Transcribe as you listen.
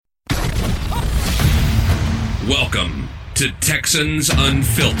Welcome to Texans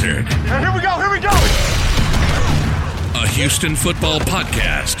Unfiltered. Here we go! A Houston football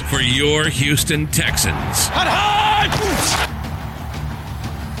podcast for your Houston Texans.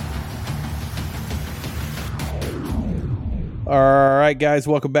 All right, guys,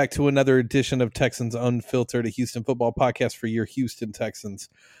 welcome back to another edition of Texans Unfiltered, a Houston football podcast for your Houston Texans.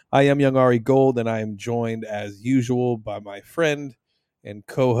 I am Young Ari Gold, and I am joined, as usual, by my friend and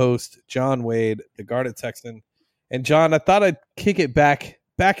co-host, John Wade, the Guarded Texan. And, John, I thought I'd kick it back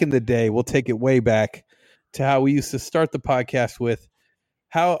in the day. We'll take it way back to how we used to start the podcast with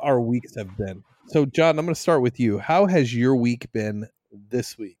how our weeks have been. So, John, I'm going to start with you. How has your week been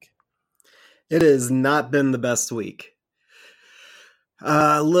this week? It has not been the best week.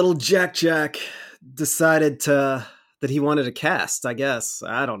 Little Jack decided that he wanted a cast, I guess.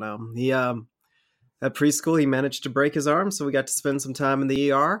 I don't know. He at preschool, he managed to break his arm, so we got to spend some time in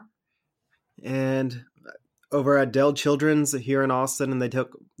the ER. And over at Dell Children's here in Austin, and they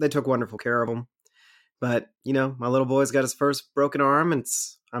took wonderful care of him. But, you know, my little boy's got his first broken arm, and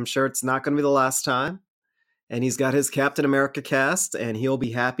I'm sure it's not going to be the last time. And he's got his Captain America cast, and he'll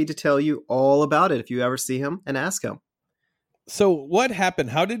be happy to tell you all about it if you ever see him and ask him. So what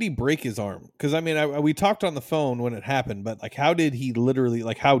happened? How did he break his arm? Because, I mean, we talked on the phone when it happened, but, like, how did he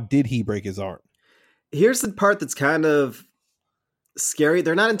break his arm? Here's the part that's kind of scary.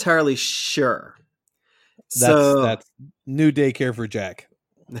 They're not entirely sure. That's new daycare for Jack.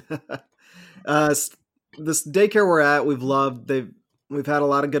 This daycare we're at, we've had a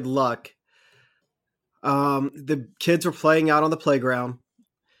lot of good luck. The kids were playing out on the playground.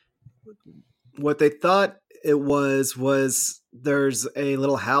 What they thought it was there's a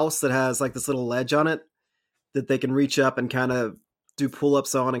little house that has like this little ledge on it that they can reach up and kind of do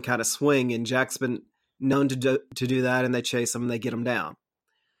pull-ups on and kind of swing. And Jack's been known to do that, and they chase him and they get him down.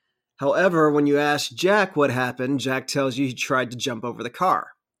 However, when you ask Jack what happened, Jack tells you he tried to jump over the car.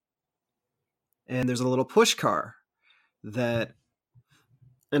 And there's a little push car and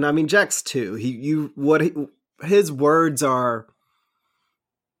I mean, Jack's too. His words are,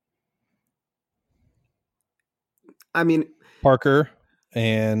 I mean, Parker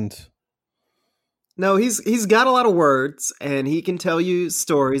and no, he's got a lot of words and he can tell you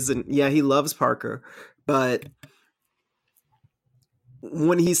stories, and yeah, he loves Parker, but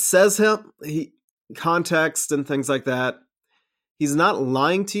when he says context and things like that, he's not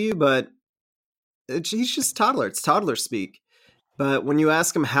lying to you, but he's just toddler. It's toddler speak. But when you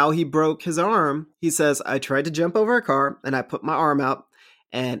ask him how he broke his arm, he says, I tried to jump over a car and I put my arm out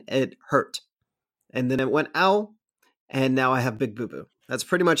and it hurt. And then it went ow, and now I have big boo-boo. That's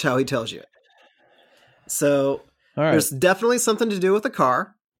pretty much how he tells you it. So There's definitely something to do with the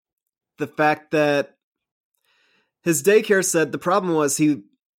car. The fact that his daycare said the problem was he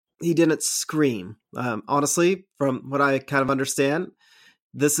didn't scream. Honestly, from what I kind of understand,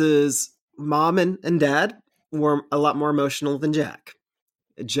 this is mom and dad were a lot more emotional than Jack.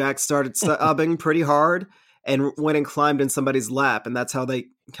 Jack started sobbing pretty hard and went and climbed in somebody's lap, and that's how they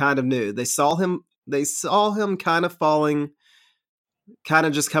kind of knew. They saw him kind of falling, kind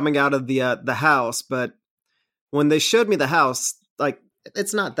of just coming out of the house, but when they showed me the house, like,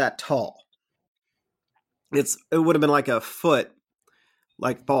 it's not that tall. It would have been like a foot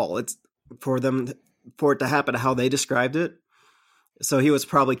like fall. It's for it to happen how they described it. So he was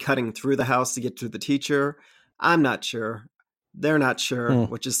probably cutting through the house to get to the teacher. I'm not sure. They're not sure,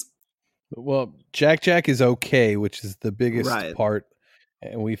 which is... Well, Jack is okay, which is the biggest right. part.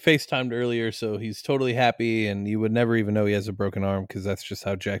 And we FaceTimed earlier, so he's totally happy, and you would never even know he has a broken arm because that's just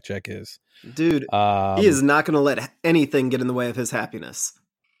how Jack is. Dude, he is not going to let anything get in the way of his happiness.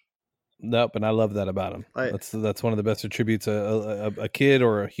 Nope, and I love that about him. That's one of the best attributes a kid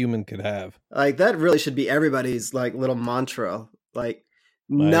or a human could have. Like, that really should be everybody's like little mantra. Like,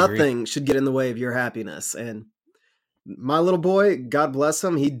 nothing should get in the way of your happiness. And my little boy, God bless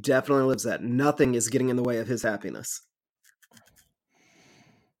him, he definitely lives that. Nothing is getting in the way of his happiness.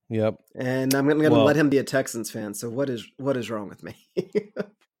 Yep. And I'm going to let him be a Texans fan. So what is wrong with me?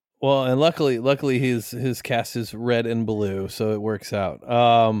 Well, and luckily his cast is red and blue, so it works out.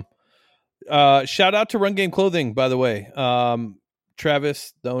 Shout out to Run Game Clothing, by the way.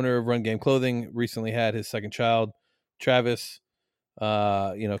 Travis, the owner of Run Game Clothing, recently had his second child. Travis,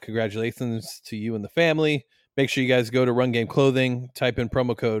 congratulations to you and the family. Make sure you guys go to Run Game Clothing, type in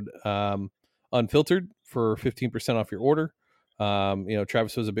promo code Unfiltered for 15% off your order.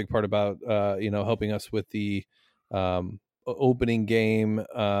 Travis was a big part about helping us with the opening game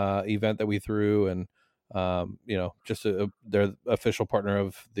event that we threw, and they're the official partner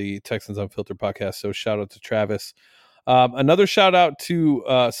of the Texans Unfiltered podcast. So shout out to Travis. Another shout out to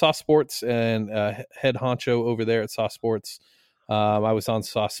Sauce Sports and head honcho over there at Sauce Sports. I was on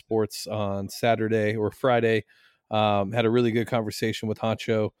Sauce Sports on Saturday or Friday. Had a really good conversation with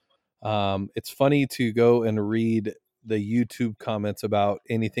Honcho. It's funny to go and read the YouTube comments about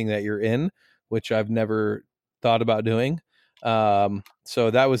anything that you're in, which I've never thought about doing.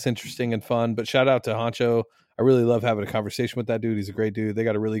 So that was interesting and fun. But shout out to Honcho. I really love having a conversation with that dude. He's a great dude. They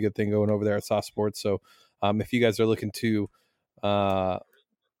got a really good thing going over there at Sauce Sports. So if you guys are looking to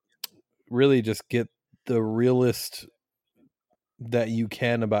really just get the realest that you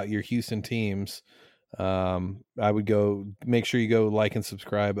can about your Houston teams, I would go make sure you go like and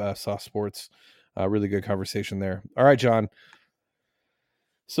subscribe Sauce Sports. Really good conversation there. All right, John.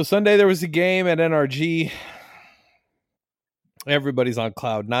 So Sunday there was a game at NRG. Everybody's on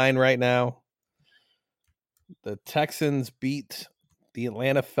cloud 9 right now. The Texans beat the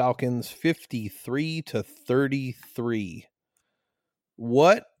Atlanta Falcons 53-33.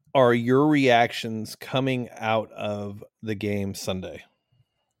 What are your reactions coming out of the game Sunday?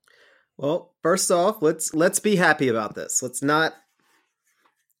 Well, first off, let's be happy about this. Let's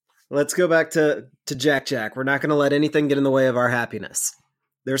go back to Jack. We're not going to let anything get in the way of our happiness.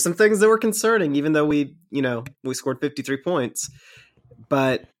 There's some things that were concerning, even though we scored 53 points.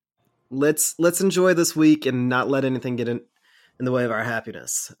 But let's enjoy this week and not let anything get in the way of our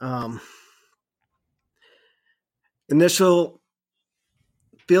happiness. Initial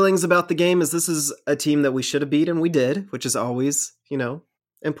feelings about the game is this is a team that we should have beat, and we did, which is always,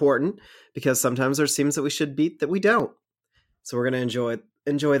 important, because sometimes there's teams that we should beat that we don't. So we're going to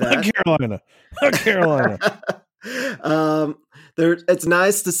enjoy that. Carolina. It's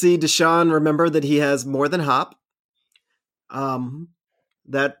nice to see Deshaun remember that he has more than Hop.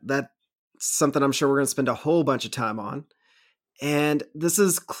 That's something I'm sure we're going to spend a whole bunch of time on. And this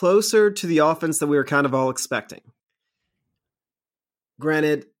is closer to the offense that we were kind of all expecting.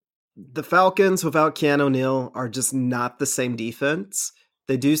 Granted, the Falcons without Keanu Neal are just not the same defense.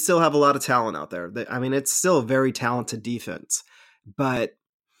 They do still have a lot of talent out there. It's still a very talented defense, but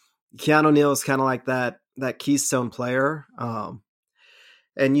Keanu Neal is kind of like that keystone player.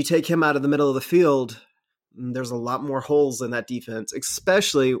 And you take him out of the middle of the field, there's a lot more holes in that defense,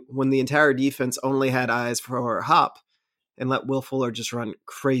 especially when the entire defense only had eyes for Hop and let Will Fuller just run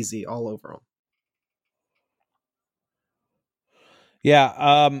crazy all over him.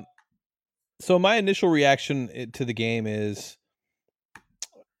 Yeah. So my initial reaction to the game is,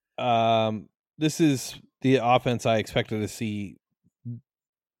 this is the offense I expected to see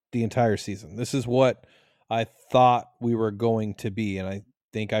the entire season. This is what I thought we were going to be. And I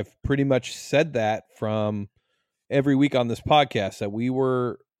think I've pretty much said that from every week on this podcast, that we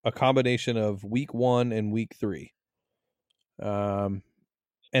were a combination of week 1 and week 3. And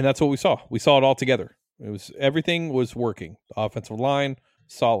that's what we saw. We saw it all together. Everything was working. The offensive line,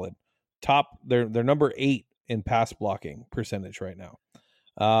 solid. They're number 8 in pass blocking percentage right now.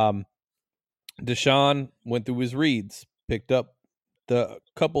 Deshaun went through his reads, picked up the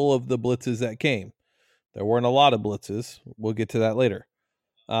couple of the blitzes that came. There weren't a lot of blitzes. We'll get to that later.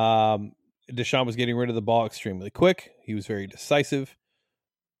 Deshaun was getting rid of the ball extremely quick. He was very decisive.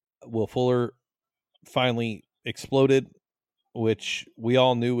 Will Fuller finally exploded, which we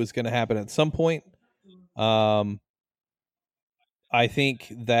all knew was going to happen at some point. I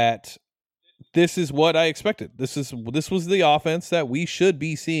think that this is what I expected. This was the offense that we should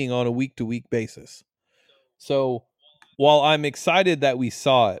be seeing on a week-to-week basis. So while I'm excited that we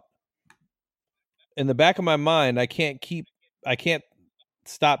saw it, in the back of my mind, I can't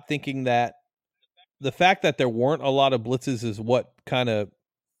stop thinking that the fact that there weren't a lot of blitzes is what kind of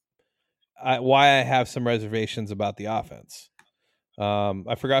why I have some reservations about the offense.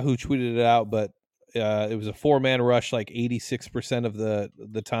 I forgot who tweeted it out, but it was a 4-man rush, like 86% of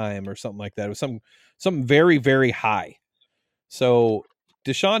the time or something like that. It was something very, very high. So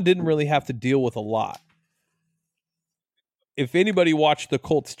Deshaun didn't really have to deal with a lot. If anybody watched the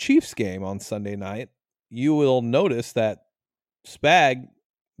Colts-Chiefs game on Sunday night, you will notice that Spag,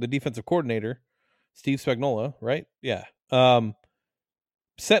 the defensive coordinator, Steve Spagnuolo, right? Yeah. Sent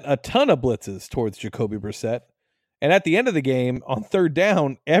a ton of blitzes towards Jacoby Brissett. And at the end of the game, on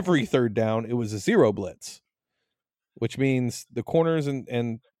every third down, it was a 0 blitz, which means the corners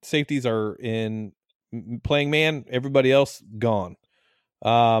and safeties are in playing man. Everybody else gone,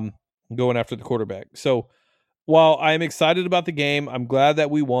 going after the quarterback. So while I'm excited about the game, I'm glad that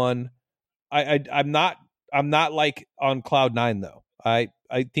we won. I'm not like on cloud 9 though. I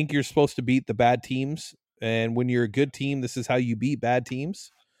think you're supposed to beat the bad teams, and when you're a good team, this is how you beat bad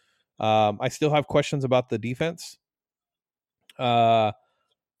teams. I still have questions about the defense. But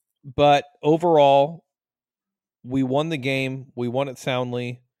overall, We won the game. We won it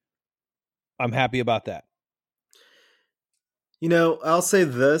soundly. I'm happy about that. I'll say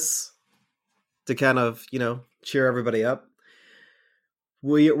this to kind of, cheer everybody up.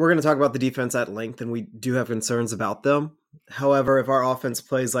 We're going to talk about the defense at length, and we do have concerns about them. However, if our offense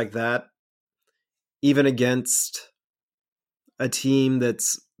plays like that, even against a team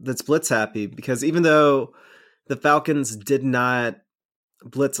that's blitz happy, because even though the Falcons did not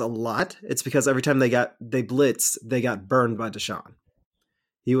blitz a lot, it's because every time they blitzed, they got burned by Deshaun.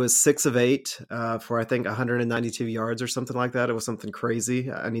 He was 6 of 8 for, I think, 192 yards or something like that. It was something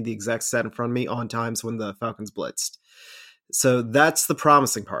crazy. I need the exact stat in front of me on times when the Falcons blitzed. So that's the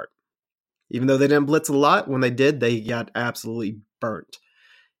promising part. Even though they didn't blitz a lot, when they did, they got absolutely burnt.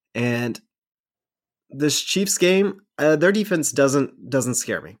 And this Chiefs game, their defense doesn't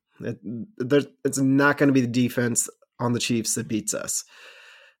scare me. It's not going to be the defense on the Chiefs that beats us.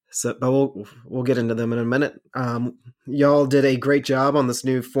 So, but we'll get into them in a minute. Y'all did a great job on this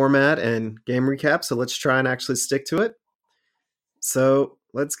new format and game recap, so let's try and actually stick to it. So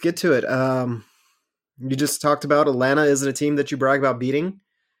let's get to it. You just talked about Atlanta isn't a team that you brag about beating,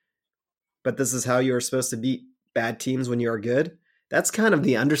 but this is how you're supposed to beat bad teams when you are good. That's kind of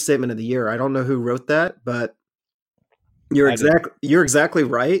the understatement of the year. I don't know who wrote that, but you're exactly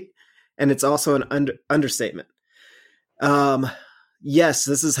right, and it's also an understatement. Yes,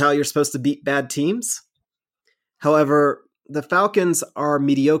 this is how you're supposed to beat bad teams. However, the Falcons are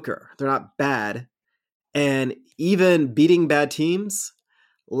mediocre. They're not bad. And even beating bad teams,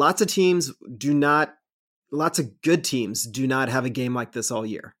 lots of good teams do not have a game like this all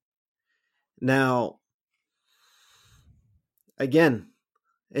year. Now, again,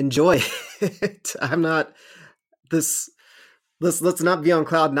 enjoy it. Let's not be on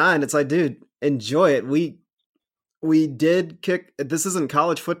cloud nine. It's like, dude, enjoy it. We did kick. This isn't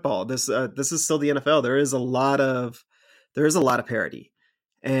college football. This is still the NFL. There is a lot of parity,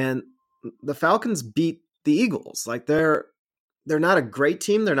 and the Falcons beat the Eagles. Like they're not a great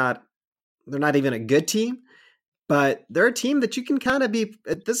team. They're not even a good team, but they're a team that you can kind of be.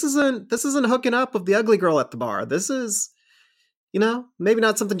 This isn't hooking up with the ugly girl at the bar. This is, maybe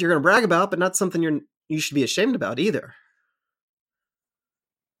not something you're going to brag about, but not something you should be ashamed about either.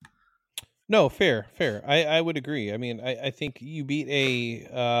 No, fair. I would agree. I mean, I think you beat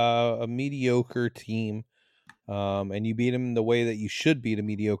a mediocre team, and you beat them the way that you should beat a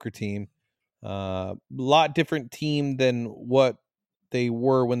mediocre team. Lot different team than what they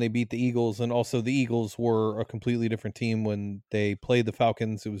were when they beat the Eagles, and also the Eagles were a completely different team when they played the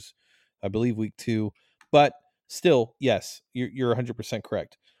Falcons. It was, I believe, week 2, but still, yes, you're 100%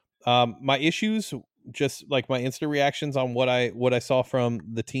 correct. My issues, just like my instant reactions on what I saw from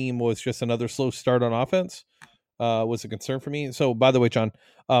the team, was just another slow start on offense. Was a concern for me. So, by the way, John,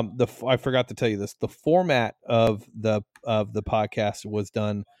 I forgot to tell you this. The format of the podcast was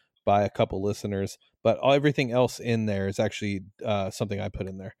done by a couple listeners, but everything else in there is actually something I put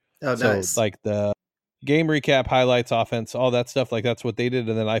in there. Oh, nice. So, like the game recap, highlights, offense, all that stuff, like that's what they did,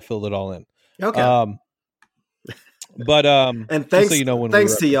 and then I filled it all in. Okay. But and thanks, so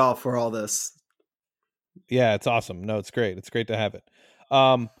thanks to y'all for all this. Yeah, it's awesome. No, it's great. It's great to have it.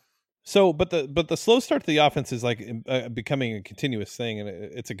 So, but the slow start to the offense is like becoming a continuous thing, and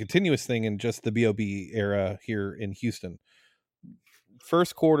it's a continuous thing in just the BOB era here in Houston.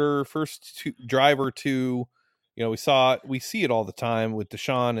 First quarter, drive or two, we see it all the time with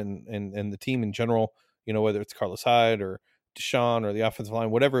Deshaun and the team in general. Whether it's Carlos Hyde or Deshaun or the offensive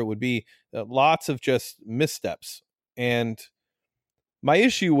line, whatever it would be, lots of just missteps. And my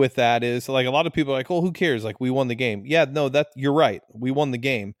issue with that is, like, a lot of people are like, "Oh, who cares? Like, we won the game." Yeah, no, that you're right. We won the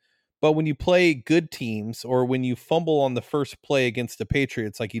game. But when you play good teams, or when you fumble on the first play against the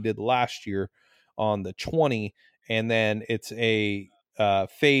Patriots, like you did last year on the 20, and then it's a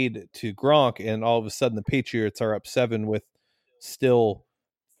fade to Gronk, and all of a sudden the Patriots are up 7 with still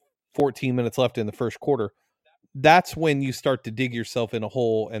 14 minutes left in the first quarter, that's when you start to dig yourself in a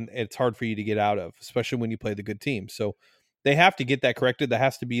hole, and it's hard for you to get out of, especially when you play the good team. So they have to get that corrected. That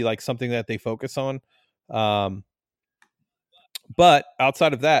has to be like something that they focus on. But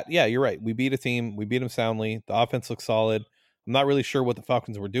outside of that, yeah, you're right. We beat a team. We beat them soundly. The offense looks solid. I'm not really sure what the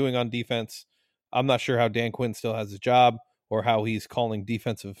Falcons were doing on defense. I'm not sure how Dan Quinn still has his job, or how he's calling the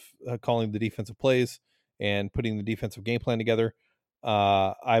defensive plays and putting the defensive game plan together.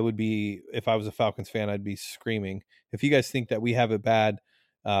 I would be, if I was a Falcons fan, I'd be screaming. If you guys think that we have it bad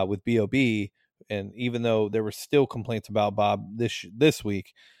with BOB, and even though there were still complaints about Bob this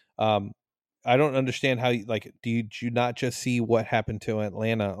week, I don't understand how, did you not just see what happened to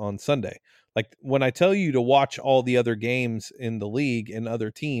Atlanta on Sunday? Like, when I tell you to watch all the other games in the league and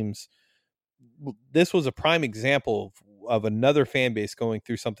other teams, this was a prime example of another fan base going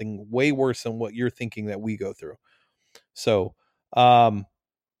through something way worse than what you're thinking that we go through. So, all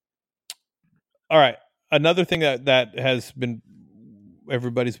right. Another thing that has been,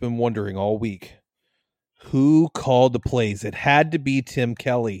 everybody's been wondering all week, who called the plays? It had to be Tim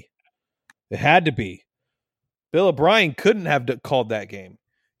Kelly. It had to be. Bill O'Brien couldn't have called that game.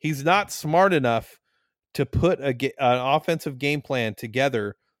 He's not smart enough to put an offensive game plan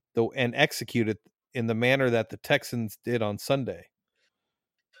together and execute it in the manner that the Texans did on Sunday.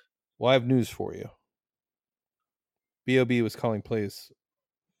 Well, I have news for you. B.O.B. was calling plays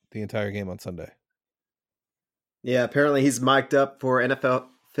the entire game on Sunday. Yeah, apparently he's mic'd up for NFL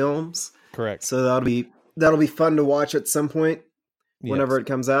Films. Correct. So that'll be fun to watch at some point whenever it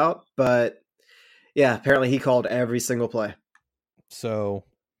comes out. But yeah, apparently he called every single play. So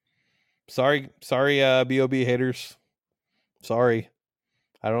sorry, B.O.B. haters. Sorry.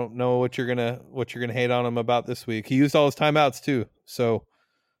 I don't know what you're gonna hate on him about this week. He used all his timeouts too. So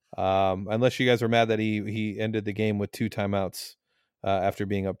unless you guys are mad that he ended the game with 2 timeouts after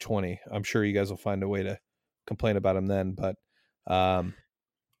being up 20, I'm sure you guys will find a way to complain about him then. But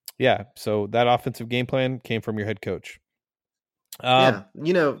yeah, so that offensive game plan came from your head coach. Yeah,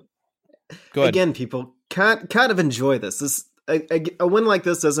 go ahead. Again, people kind of enjoy this. A win like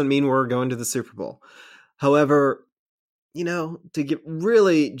this doesn't mean we're going to the Super Bowl. However, to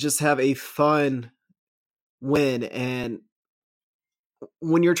really just have a fun win, and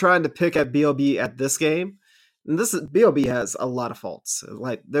when you're trying to pick at B.O.B. at this game, and B.O.B. has a lot of faults.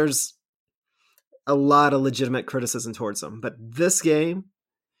 Like, there's a lot of legitimate criticism towards him, but this game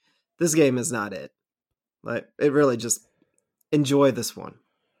is not it. Like, it really just enjoy this one.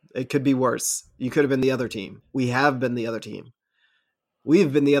 It could be worse. You could have been the other team. We have been the other team.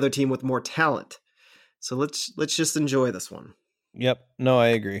 We've been the other team with more talent. So let's just enjoy this one. Yep. No, I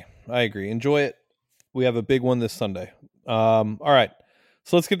agree. Enjoy it. We have a big one this Sunday. All right.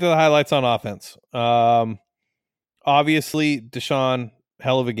 So let's get to the highlights on offense. Obviously, Deshaun,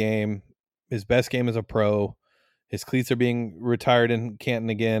 hell of a game. His best game as a pro. His cleats are being retired in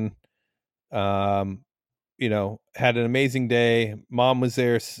Canton again. Had an amazing day. Mom was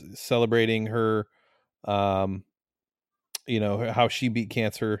there celebrating her, how she beat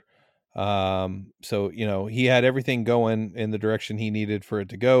cancer. So he had everything going in the direction he needed for it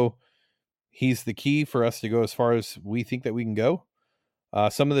to go. He's the key for us to go as far as we think that we can go.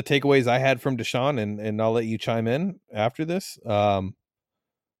 Some of the takeaways I had from Deshaun, and I'll let you chime in after this,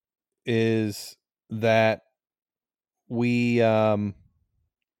 is that we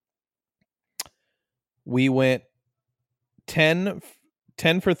went 10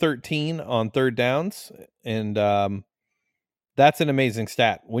 for 13 on third downs, and that's an amazing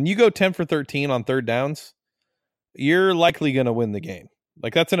stat. When you go 10 for 13 on third downs, you're likely going to win the game.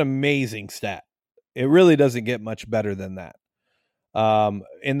 Like, that's an amazing stat. It really doesn't get much better than that.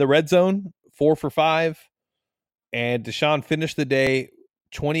 In the red zone, 4 for 5, and Deshaun finished the day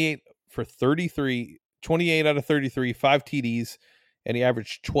 28 out of 33, 5 TDs, and he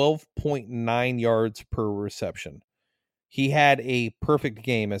averaged 12.9 yards per reception. He had a perfect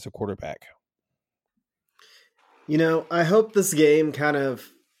game as a quarterback. I hope this game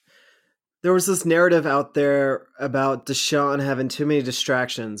there was this narrative out there about Deshaun having too many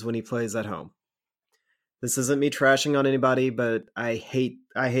distractions when he plays at home. This isn't me trashing on anybody, but I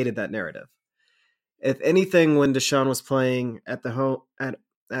hated that narrative. If anything, when Deshaun was playing at home at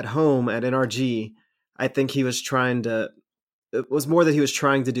NRG, I think it was more that he was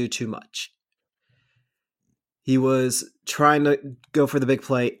trying to do too much. He was trying to go for the big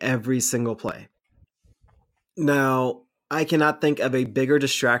play every single play. Now, I cannot think of a bigger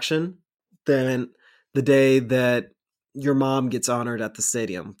distraction than the day that your mom gets honored at the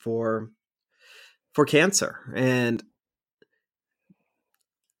stadium for cancer. And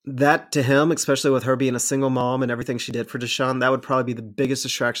that, to him, especially with her being a single mom and everything she did for Deshaun, that would probably be the biggest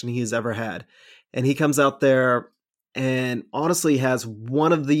distraction he's ever had. And he comes out there and honestly has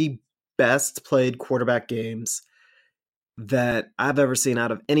one of the best played quarterback games that I've ever seen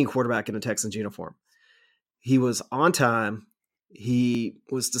out of any quarterback in a Texans uniform. He was on time. He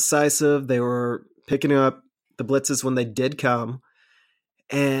was decisive. They were picking up the blitzes when they did come.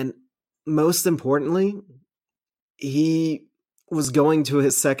 And most importantly, he was going to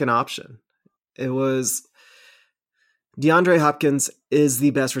his second option. It was DeAndre Hopkins is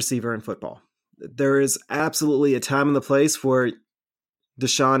the best receiver in football. There is absolutely a time and the place where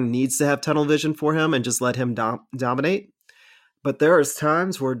Deshaun needs to have tunnel vision for him and just let him dominate. But there is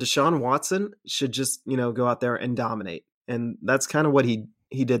times where Deshaun Watson should just, go out there and dominate. And that's kind of what he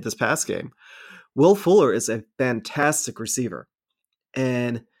did this past game. Will Fuller is a fantastic receiver.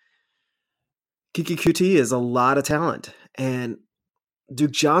 And Kiki Kuti is a lot of talent, and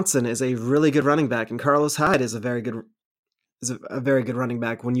Duke Johnson is a really good running back, and Carlos Hyde is a very good running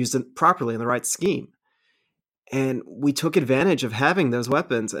back when used properly in the right scheme. And we took advantage of having those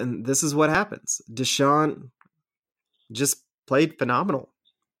weapons, and this is what happens. Deshaun just played phenomenal.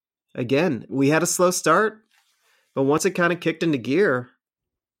 Again, we had a slow start, but once it kind of kicked into gear,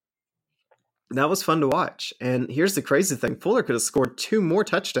 that was fun to watch. And here's the crazy thing. Fuller could have scored 2 more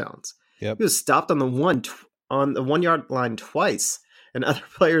touchdowns. Yep. He was stopped on the 1 yard line twice, and other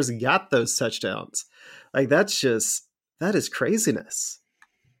players got those touchdowns. Like, that is craziness.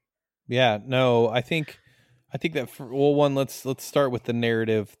 Yeah, no, I think that let's start with the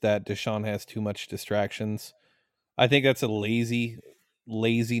narrative that Deshaun has too much distractions. I think that's a lazy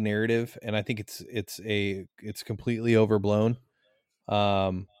narrative, and I think it's completely overblown.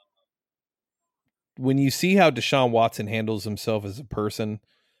 When you see how Deshaun Watson handles himself as a person,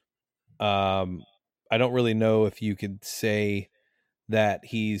 I don't really know if you could say that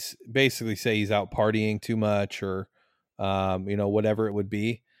he's out partying too much or, whatever it would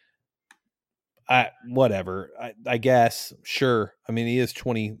be. I guess, sure. I mean, he is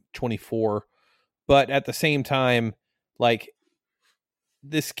 24, but at the same time, like,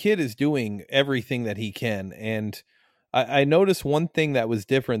 this kid is doing everything that he can. And I noticed one thing that was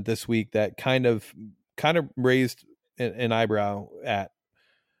different this week that kind of raised an eyebrow at.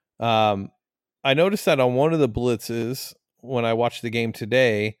 I noticed that on one of the blitzes when I watched the game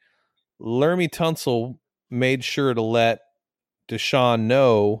today, Lermy Tunsil made sure to let Deshaun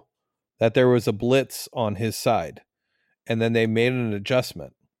know that there was a blitz on his side, and then they made an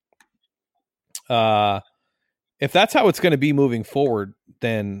adjustment. If that's how it's going to be moving forward,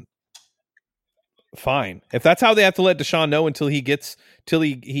 then fine. If that's how they have to let Deshaun know until he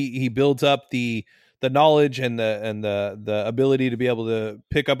builds up the knowledge and the ability to be able to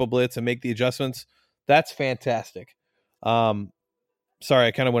pick up a blitz and make the adjustments, that's fantastic. Sorry,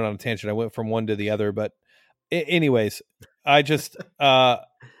 I kind of went on a tangent. I went from one to the other, but anyways, I just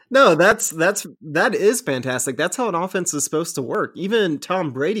no, that is fantastic. That's how an offense is supposed to work. Even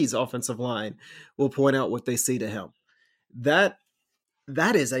Tom Brady's offensive line will point out what they see to him. That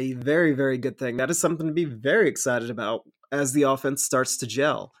is a very, very good thing. That is something to be very excited about as the offense starts to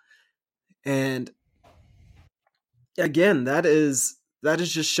gel. And again, that is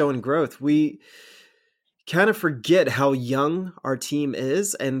just showing growth. We kind of forget how young our team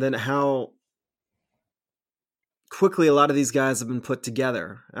is, and then how quickly a lot of these guys have been put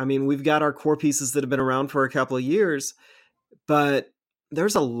together. I mean, we've got our core pieces that have been around for a couple of years, but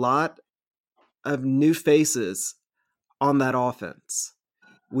there's a lot of new faces on that offense.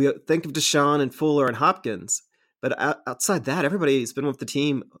 We think of Deshaun and Fuller and Hopkins, but outside that, everybody's been with the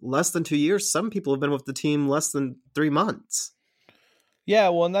team less than 2 years. Some people have been with the team less than 3 months. Yeah,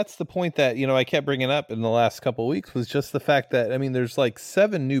 well, and that's the point that, I kept bringing up in the last couple of weeks, was just the fact that, I mean, there's like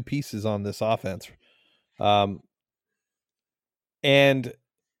 7 new pieces on this offense. And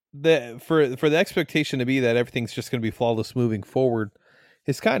for the expectation to be that everything's just going to be flawless moving forward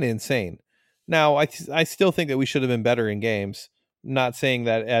is kind of insane. Now, I still think that we should have been better in games. Not saying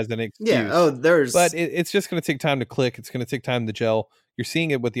that as an excuse. Yeah. But it's just going to take time to click. It's going to take time to gel. You're seeing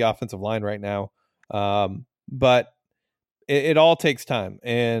it with the offensive line right now. But it all takes time.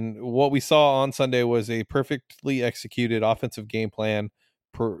 And what we saw on Sunday was a perfectly executed offensive game plan,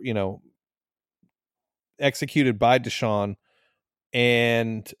 executed by Deshaun.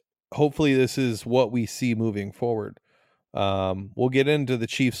 And hopefully this is what we see moving forward. We'll get into the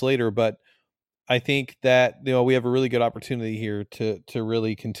Chiefs later, but I think that we have a really good opportunity here to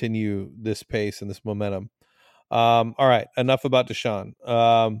really continue this pace and this momentum. All right, enough about Deshaun.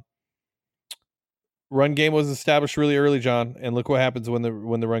 Run game was established really early, John, and look what happens when the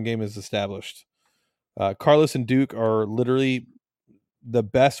run game is established. Carlos and Duke are literally the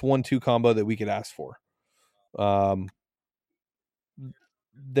best 1-2 combo that we could ask for.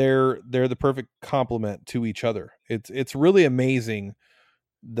 They're the perfect complement to each other. It's really amazing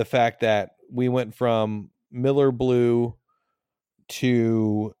the fact that we went from Miller Blue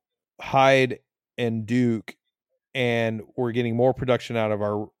to Hyde and Duke, and we're getting more production out of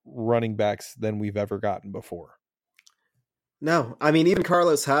our running backs than we've ever gotten before. No, I mean, even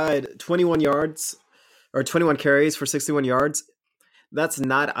Carlos Hyde, 21 yards or 21 carries for 61 yards. That's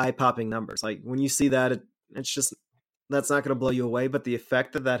not eye-popping numbers. Like, when you see that, it's just, that's not going to blow you away. But the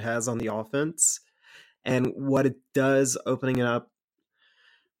effect that has on the offense and what it does opening it up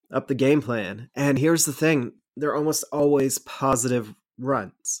the game plan. And here's the thing. They're almost always positive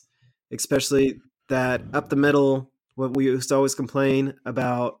runs, especially that up the middle, what we used to always complain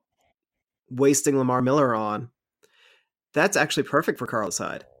about wasting Lamar Miller on. That's actually perfect for Carlos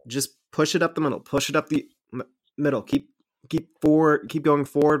Hyde. Just push it up the middle, push it up the middle, keep going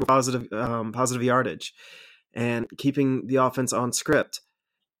forward with positive yardage, and keeping the offense on script.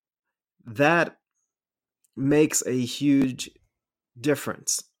 That makes a huge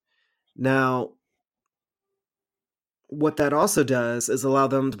difference. Now, what that also does is allow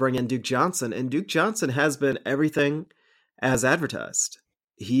them to bring in Duke Johnson, and Duke Johnson has been everything as advertised.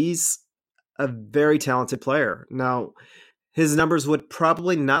 He's a very talented player. Now, his numbers would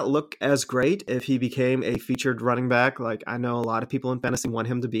probably not look as great if he became a featured running back, like I know a lot of people in fantasy want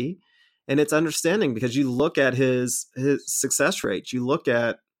him to be. And it's understanding because you look at his success rate, you look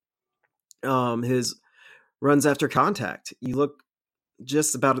at his runs after contact, you look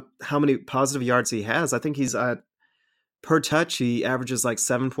just about how many positive yards he has. I think he's per touch, he averages like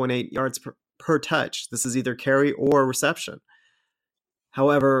 7.8 yards per touch. This is either carry or reception.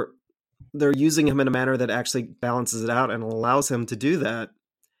 However, they're using him in a manner that actually balances it out and allows him to do that.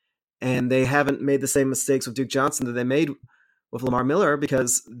 And they haven't made the same mistakes with Duke Johnson that they made with Lamar Miller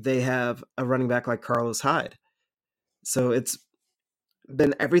because they have a running back like Carlos Hyde. So it's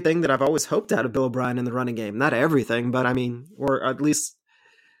been everything that I've always hoped out of Bill O'Brien in the running game. Not everything, but I mean, we're at least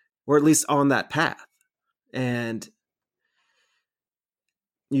on that path. And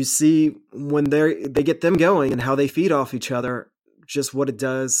you see when they get them going and how they feed off each other, just what it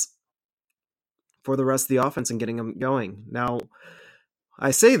does for the rest of the offense and getting them going. Now, I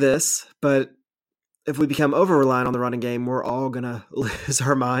say this, but if we become over-reliant on the running game, we're all going to lose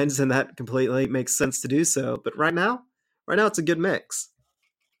our minds, and that completely makes sense to do so. But right now it's a good mix.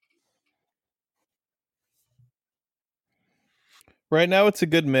 Right now it's a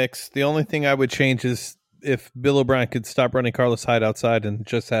good mix. The only thing I would change is if Bill O'Brien could stop running Carlos Hyde outside and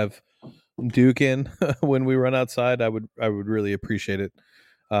just have Duke in when we run outside, I would really appreciate it.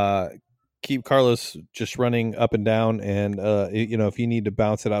 Keep Carlos just running up and down, and if you need to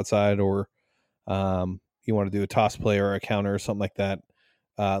bounce it outside or you want to do a toss play or a counter or something like that,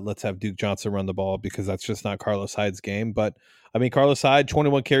 let's have Duke Johnson run the ball because that's just not Carlos Hyde's game. But I mean, Carlos Hyde,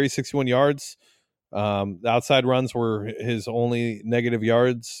 21 carries, 61 yards. The outside runs were his only negative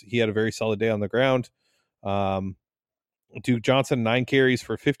yards. He had a very solid day on the ground. Duke Johnson, 9 carries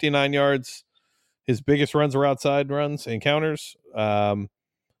for 59 yards. His biggest runs were outside runs and counters.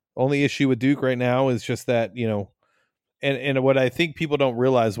 Only issue with Duke right now is just that, and what I think people don't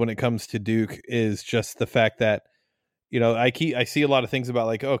realize when it comes to Duke is just the fact that, I see a lot of things about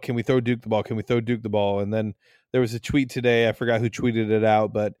like, oh, can we throw Duke the ball? Can we throw Duke the ball? And then there was a tweet today. I forgot who tweeted it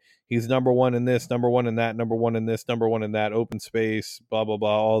out, but he's number one in this, number one in that, number one in this, number one in that, open space, blah, blah,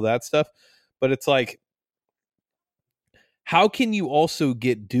 blah, all that stuff. But it's like, how can you also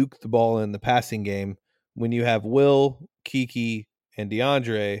get Duke the ball in the passing game when you have Will, Kiki, and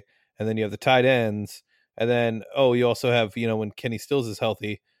DeAndre, and then you have the tight ends, and then you also have when Kenny Stills is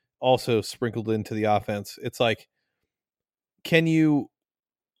healthy, also sprinkled into the offense. It's like, can you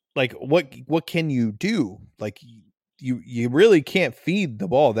what can you do? Like you really can't feed the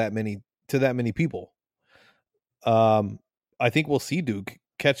ball that many people. I think we'll see Duke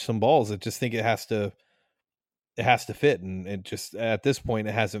catch some balls. I just think it has to fit, and it just at this point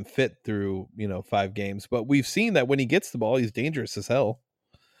it hasn't fit through 5 games, but we've seen that when he gets the ball he's dangerous as hell.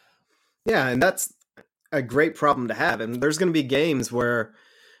 Yeah, and that's a great problem to have, and there's going to be games where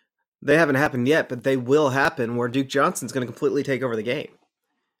they haven't happened yet, but they will happen where Duke Johnson's going to completely take over the game.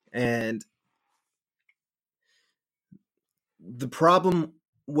 And the problem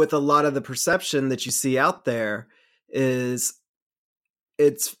with a lot of the perception that you see out there is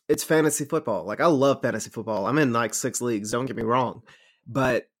it's fantasy football. Like, I love fantasy football. I'm in like 6 leagues, don't get me wrong.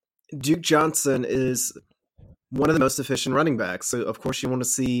 But Duke Johnson is one of the most efficient running backs. So, of course, you want to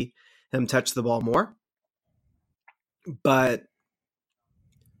see him touch the ball more. But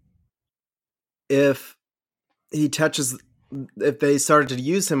if they started to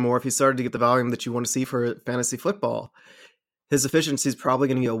use him more, if he started to get the volume that you want to see for fantasy football, his efficiency is probably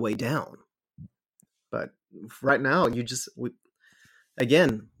going to go way down. But right now,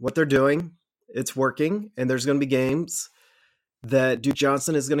 again, what they're doing, it's working, and there's going to be games that Duke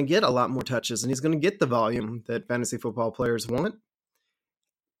Johnson is going to get a lot more touches, and he's going to get the volume that fantasy football players want.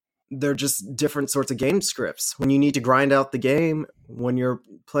 They're just different sorts of game scripts. When you need to grind out the game, when you're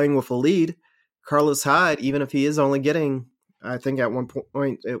playing with a lead, Carlos Hyde, even if he is only getting, I think at one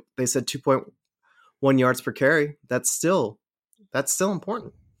point they said 2.1 yards per carry, that's still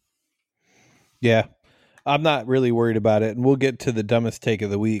important. Yeah. I'm not really worried about it, and we'll get to the dumbest take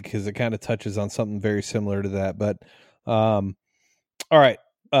of the week because it kind of touches on something very similar to that. But all right,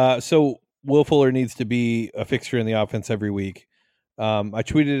 so Will Fuller needs to be a fixture in the offense every week. I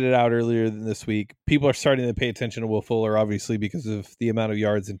tweeted it out earlier this week. People are starting to pay attention to Will Fuller, obviously, because of the amount of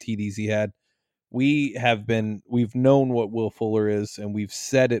yards and TDs he had. We've known what Will Fuller is, and we've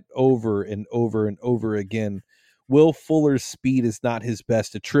said it over and over and over again. Will Fuller's speed is not his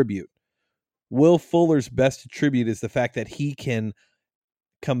best attribute. Will Fuller's best attribute is the fact that he can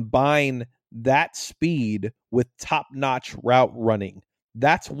combine that speed with top-notch route running.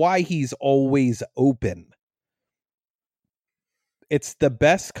 That's why he's always open. It's the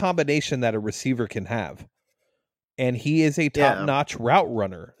best combination that a receiver can have. And he is a top-notch route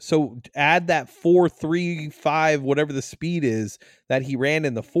runner. So add that 4.35, whatever the speed is that he ran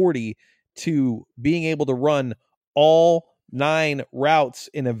in the 40, to being able to run all 9 routes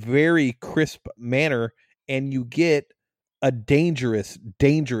in a very crisp manner, and you get a dangerous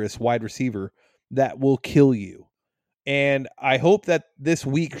wide receiver that will kill you. And I hope that this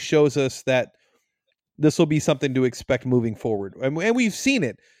week shows us that this will be something to expect moving forward. And we've seen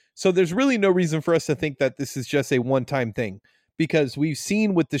it. So there's really no reason for us to think that this is just a one-time thing, because we've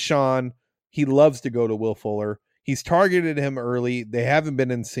seen with Deshaun, he loves to go to Will Fuller. He's targeted him early. They haven't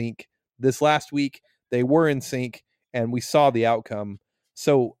been in sync. This last week, they were in sync, and we saw the outcome.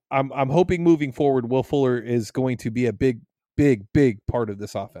 So I'm hoping moving forward, Will Fuller is going to be a big part of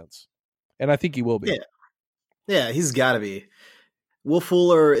this offense. And I think he will be. Yeah, he's got to be. Will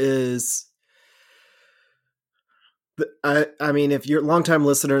Fuller is... I mean, if your longtime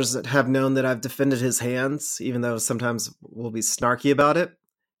listeners have known that I've defended his hands, even though sometimes we'll be snarky about it,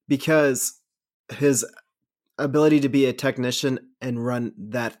 because his ability to be a technician and run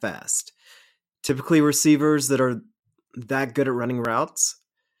that fast. Typically, receivers that are that good at running routes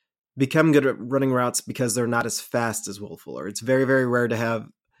become good at running routes because they're not as fast as Will Fuller. It's very, very rare to have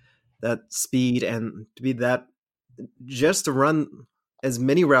that speed and to be that, just to run as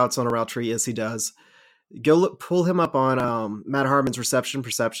many routes on a route tree as he does. Pull him up on Matt Harmon's reception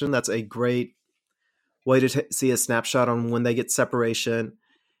perception. That's a great way to see a snapshot on when they get separation,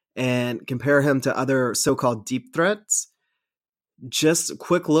 and compare him to other so-called deep threats. Just a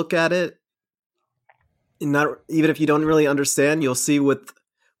quick look at it. Not even if you don't really understand, you'll see with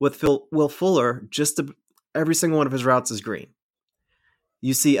Will Fuller, every single one of his routes is green.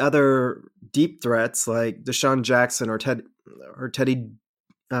 You see other deep threats like Deshaun Jackson or Teddy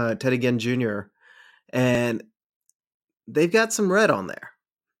Ginn Jr., and they've got some red on there.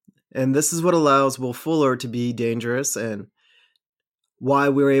 And this is what allows Will Fuller to be dangerous, and why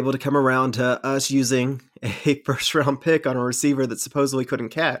we were able to come around to us using a first-round pick on a receiver that supposedly couldn't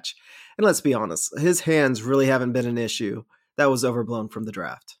catch. And let's be honest, his hands really haven't been an issue. That was overblown from the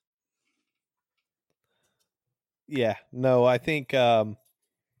draft. Yeah, no, I think we're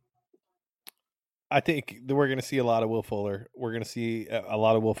going to see a lot of Will Fuller. We're going to see a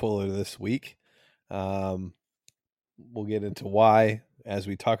lot of Will Fuller this week. We'll get into why as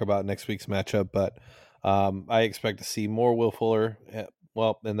we talk about next week's matchup, but I expect to see more Will Fuller.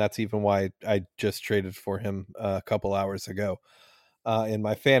 Well, and that's even why I just traded for him a couple hours ago in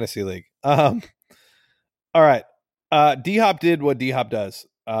my fantasy league. All right. D-Hop did what D-Hop does.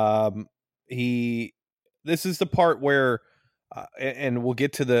 This is the part where, and we'll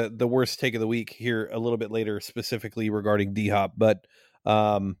get to the worst take of the week here a little bit later, specifically regarding D-Hop, but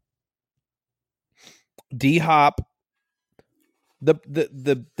D-Hop,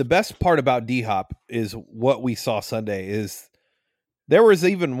 the best part about D-Hop is what we saw Sunday. Is there was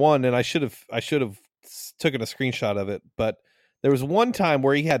even one, and I should have taken a screenshot of it, but there was one time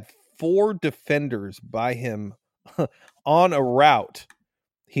where he had 4 defenders by him on a route.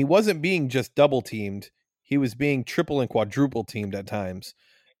 He wasn't being just double teamed. He was being triple and quadruple teamed at times.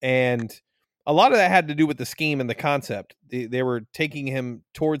 And a lot of that had to do with the scheme and the concept. They were taking him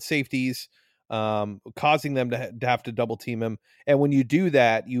towards safeties, causing them to have to double team him. And when you do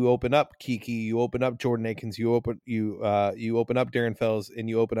that, you open up Kiki, you open up Jordan Akins, you open up Darren Fells, and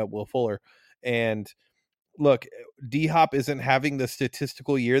you open up Will Fuller. And look, D-Hop isn't having the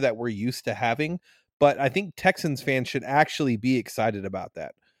statistical year that we're used to having, but I think Texans fans should actually be excited about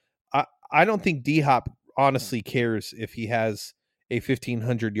that. I don't think D-Hop honestly cares if he has a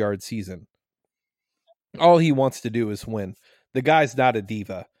 1,500-yard season. All he wants to do is win. The guy's not a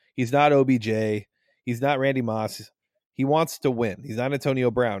diva. He's not OBJ. He's not Randy Moss. He wants to win. He's not Antonio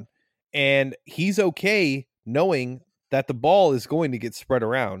Brown. And he's okay knowing that the ball is going to get spread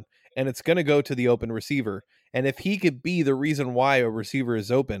around and it's going to go to the open receiver. And if he could be the reason why a receiver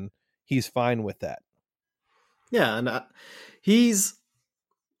is open, he's fine with that. Yeah, and he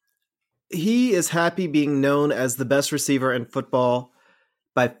is happy being known as the best receiver in football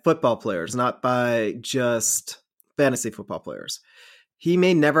by football players, not by just fantasy football players. He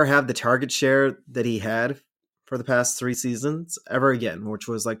may never have the target share that he had for the past 3 seasons ever again, which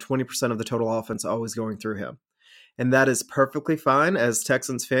was like 20% of the total offense always going through him. And that is perfectly fine as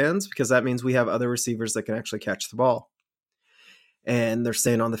Texans fans, because that means we have other receivers that can actually catch the ball. And they're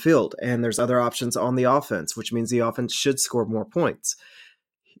staying on the field. And there's other options on the offense, which means the offense should score more points.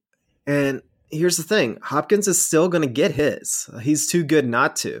 And here's the thing. Hopkins is still going to get his. He's too good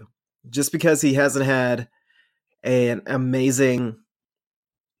not to. Just because he hasn't had an amazing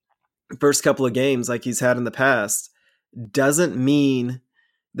first couple of games like he's had in the past doesn't mean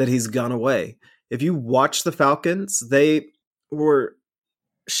that he's gone away. If you watch the Falcons, they were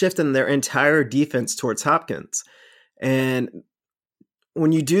shifting their entire defense towards Hopkins. And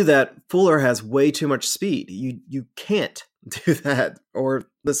when you do that, Fuller has way too much speed. You can't do that, or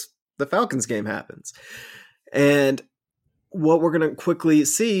the Falcons game happens. And what we're going to quickly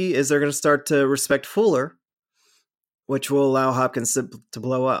see is they're going to start to respect Fuller, which will allow Hopkins to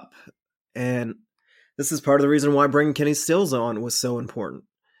blow up. And this is part of the reason why bringing Kenny Stills on was so important.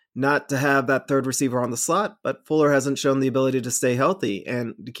 Not to have that third receiver on the slot, but Fuller hasn't shown the ability to stay healthy.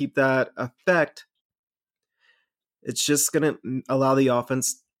 And to keep that effect, it's just going to allow the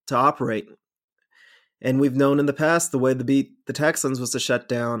offense to operate. And we've known in the past the way to beat the Texans was to shut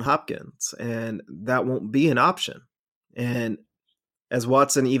down Hopkins. And that won't be an option. And as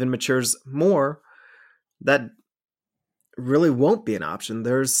Watson even matures more, that really won't be an option.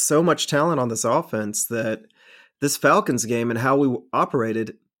 There's so much talent on this offense that this Falcons game and how we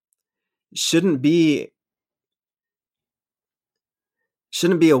operated shouldn't be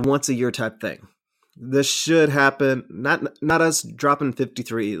a once a year type thing. This should happen, not us dropping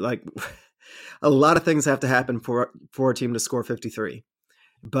 53. Like a lot of things have to happen for a team to score 53.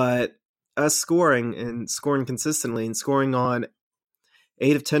 But us scoring consistently and scoring on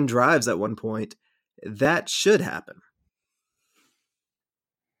 8 of 10 drives at one point, that should happen.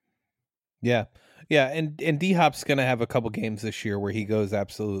 Yeah. Yeah, and D-Hop's going to have a couple games this year where he goes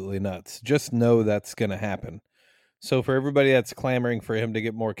absolutely nuts. Just know that's going to happen. So for everybody that's clamoring for him to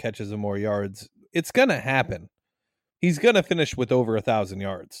get more catches and more yards, it's going to happen. He's going to finish with over 1,000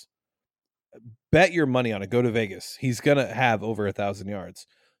 yards. Bet your money on it. Go to Vegas. He's going to have over 1,000 yards.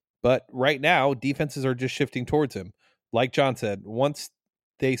 But right now, defenses are just shifting towards him. Like John said, once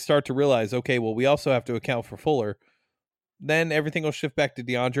they start to realize, okay, well, we also have to account for Fuller, then everything will shift back to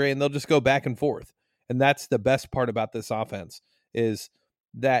DeAndre, and they'll just go back and forth. And that's the best part about this offense, is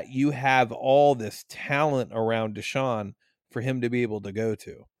that you have all this talent around Deshaun for him to be able to go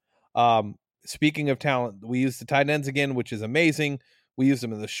to. Speaking of talent, we use the tight ends again, which is amazing. We used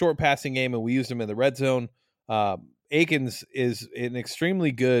them in the short passing game, and we used them in the red zone. Akins is an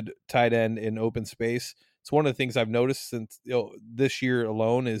extremely good tight end in open space. It's one of the things I've noticed since this year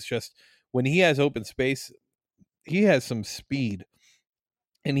alone is just when he has open space, he has some speed,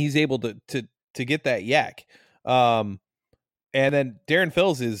 and he's able to get that yak. And then Darren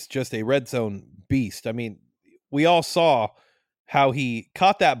Fells is just a red zone beast. I mean, we all saw how he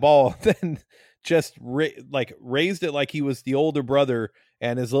caught that ball, then just raised it like he was the older brother,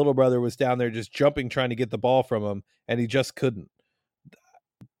 and his little brother was down there just jumping, trying to get the ball from him, and he just couldn't.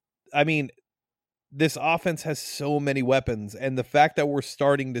 I mean, this offense has so many weapons, and the fact that we're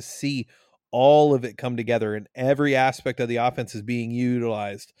starting to see all of it come together and every aspect of the offense is being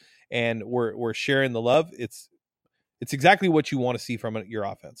utilized, and we're sharing the love. It's exactly what you want to see from your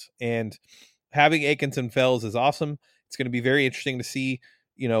offense. And having Akins and Fells is awesome. It's going to be very interesting to see,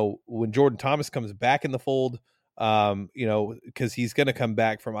 when Jordan Thomas comes back in the fold, because he's going to come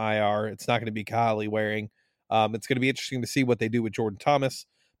back from IR. It's not going to be Kylie Waring. It's going to be interesting to see what they do with Jordan Thomas,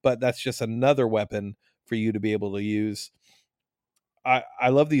 but that's just another weapon for you to be able to use. I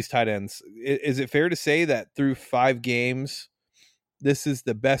love these tight ends. Is it fair to say that through 5 games, this is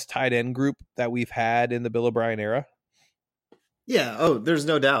the best tight end group that we've had in the Bill O'Brien era? Yeah. Oh, there's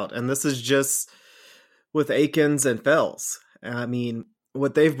no doubt. And this is just with Akins and Fells. I mean,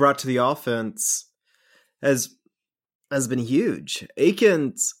 what they've brought to the offense has been huge.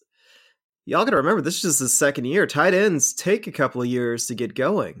 Akins, y'all got to remember, this is just his second year. Tight ends take a couple of years to get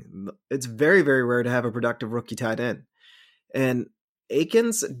going. It's very, very rare to have a productive rookie tight end. And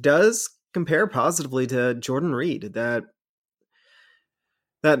Akins does compare positively to Jordan Reed, that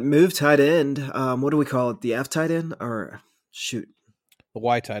move tight end. What do we call it? The F tight end, or shoot, the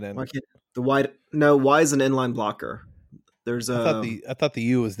Y tight end. The Y. No, Y is an inline blocker. There's I thought the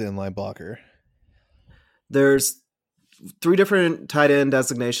U was the inline blocker. There's 3 different tight end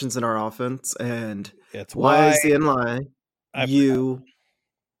designations in our offense, and it's Y is the inline, U,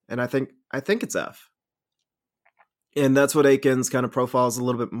 and I think it's F. And that's what Akins kind of profiles a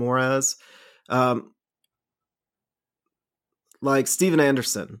little bit more as. Like Steven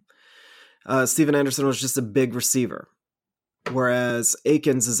Anderson. Steven Anderson was just a big receiver, whereas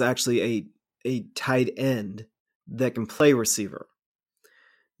Akins is actually a tight end that can play receiver.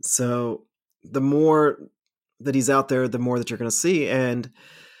 So the more that he's out there, the more that you're going to see. And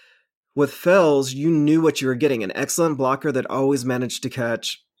with Fells, you knew what you were getting, an excellent blocker that always managed to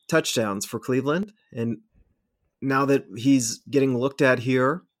catch touchdowns for Cleveland. And now that he's getting looked at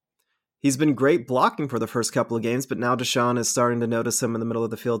here, he's been great blocking for the first couple of games, but now Deshaun is starting to notice him in the middle of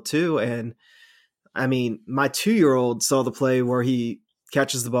the field too. And I mean, my 2-year-old saw the play where he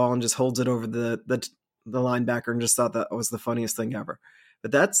catches the ball and just holds it over the linebacker and just thought that was the funniest thing ever.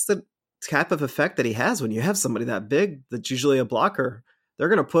 But that's the type of effect that he has when you have somebody that big that's usually a blocker. They're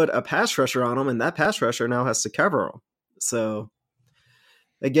going to put a pass rusher on him, and that pass rusher now has to cover him. So,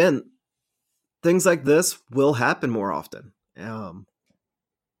 again, things like this will happen more often.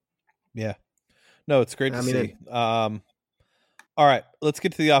 Yeah. No, it's great to see. All right, let's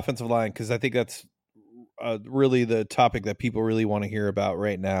get to the offensive line because I think that's really the topic that people really want to hear about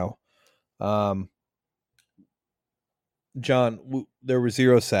right now. John, there were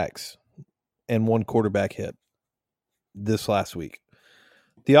 0 sacks and 1 quarterback hit this last week.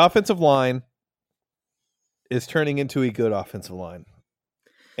 The offensive line is turning into a good offensive line.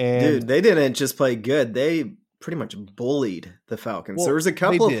 And dude, they didn't just play good. They pretty much bullied the Falcons. Well, there was a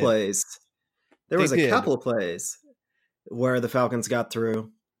couple of did. plays. There They was a did. couple of plays where the Falcons got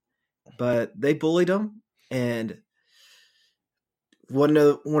through, but they bullied them. And one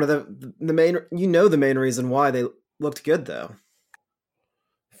of the main, the main reason why they looked good though.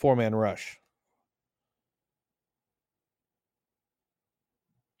 4-man rush.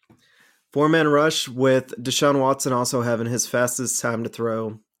 4-man rush with Deshaun Watson also having his fastest time to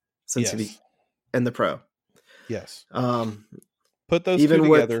throw since he in the pro. Yes. Um, Put those even two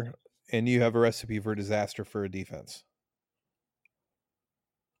with- together, and you have a recipe for disaster for a defense.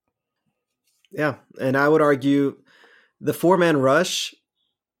 Yeah, and I would argue the 4-man rush,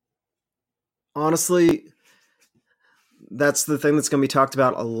 honestly, that's the thing that's going to be talked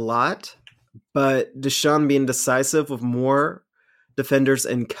about a lot. But Deshaun being decisive with more defenders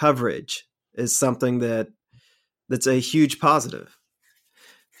and coverage is something that's a huge positive.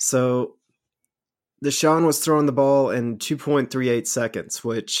 So Deshaun was throwing the ball in 2.38 seconds,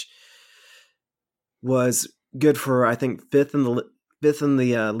 which was good for, I think, fifth in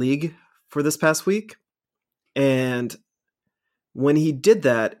the league for this past week. And when he did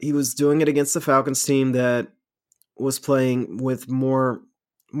that, he was doing it against the Falcons team that was playing with more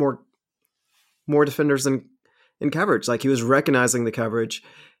defenders in coverage. Like, he was recognizing the coverage,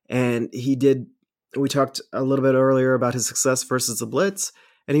 and we talked a little bit earlier about his success versus the blitz,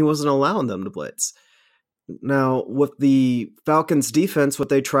 and he wasn't allowing them to blitz. Now, with the Falcons defense, what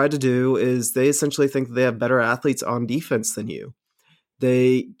they tried to do is they essentially think that they have better athletes on defense than you.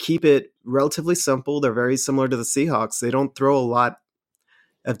 They keep it relatively simple. They're very similar to the Seahawks. They don't throw a lot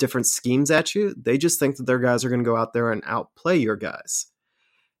of different schemes at you. They just think that their guys are going to go out there and outplay your guys.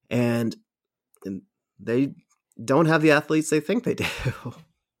 And they don't have the athletes they think they do.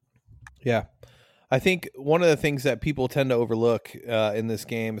 Yeah. I think one of the things that people tend to overlook in this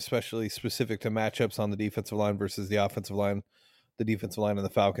game, especially specific to matchups on the defensive line versus the offensive line, the defensive line of the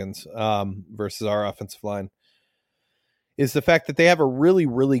Falcons versus our offensive line, is the fact that they have a really,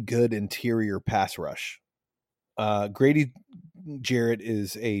 really good interior pass rush. Grady Jarrett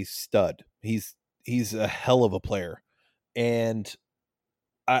is a stud. He's a hell of a player. And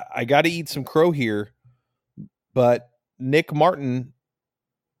I got to eat some crow here, but Nick Martin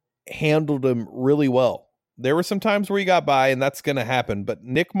handled him really well. There were some times where he got by, and that's going to happen. But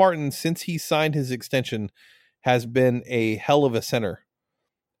Nick Martin, since he signed his extension, has been a hell of a center.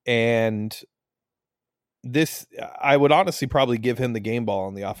 And this, I would honestly probably give him the game ball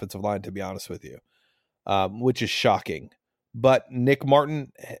on the offensive line, to be honest with you, which is shocking. But Nick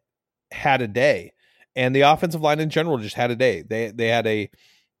Martin had a day, and the offensive line in general just had a day.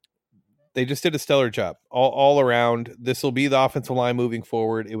 They just did a stellar job all around. This will be the offensive line moving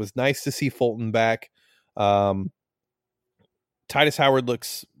forward. It was nice to see Fulton back. Titus Howard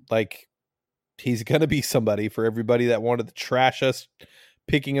looks like he's going to be somebody for everybody that wanted to trash us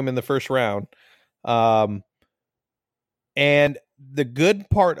picking him in the first round. And the good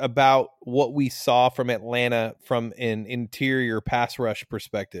part about what we saw from Atlanta from an interior pass rush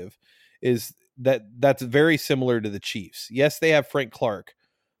perspective is that that's very similar to the Chiefs. Yes, they have Frank Clark,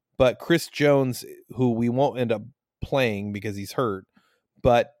 but Chris Jones, who we won't end up playing because he's hurt,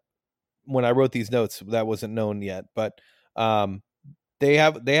 but when I wrote these notes, that wasn't known yet. But they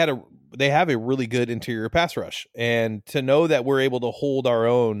have a really good interior pass rush, and to know that we're able to hold our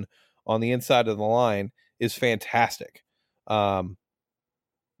own on the inside of the line is fantastic.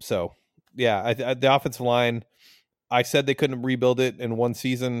 So the offensive line, I said they couldn't rebuild it in one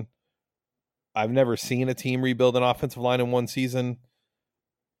season. I've never seen a team rebuild an offensive line in one season.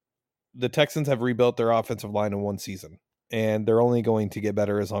 The Texans have rebuilt their offensive line in one season, and they're only going to get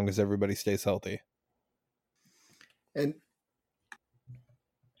better as long as everybody stays healthy. And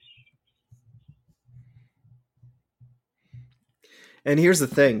here's the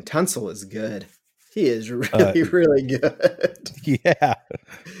thing, Tunsil is good. He is really, really good. Yeah.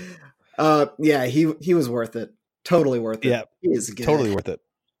 Yeah, he was worth it. Totally worth it. Yeah, he is good. Totally worth it.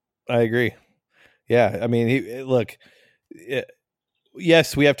 I agree. Yeah, I mean,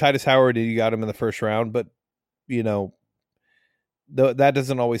 yes, we have Titus Howard. You got him in the first round, but that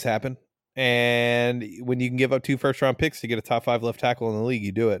doesn't always happen. And when you can give up 2 first-round picks to get a top 5 left tackle in the league,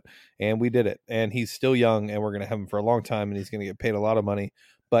 you do it. And we did it. And he's still young, and we're going to have him for a long time, and he's going to get paid a lot of money.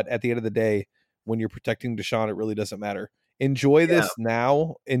 But at the end of the day, when you're protecting Deshaun, it really doesn't matter. Enjoy this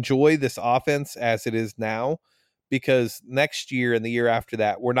now. Enjoy this offense as it is now, because next year and the year after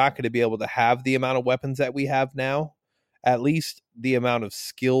that, we're not going to be able to have the amount of weapons that we have now, at least the amount of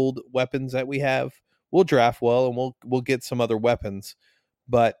skilled weapons that we have. We'll draft well, and we'll get some other weapons.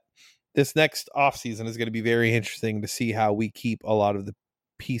 But this next offseason is going to be very interesting to see how we keep a lot of the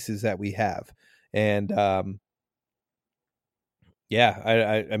pieces that we have. And I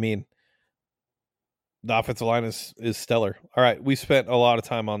mean, the offensive line is stellar. All right, we spent a lot of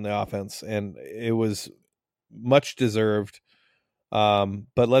time on the offense, and it was much deserved.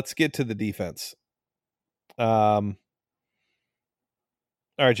 But let's get to the defense. All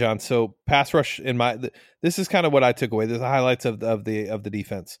right, John. So pass rush this is kind of what I took away. There's the highlights of the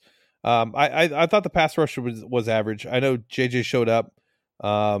defense. I thought the pass rush was average. I know JJ showed up.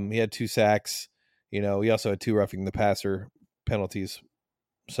 He had 2 sacks. He also had 2 roughing the passer penalties.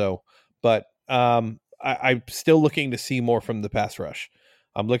 So, but I'm still looking to see more from the pass rush.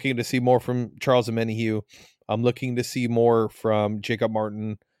 I'm looking to see more from Charles Omenihu. I'm looking to see more from Jacob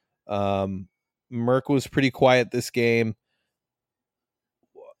Martin. Merck was pretty quiet this game.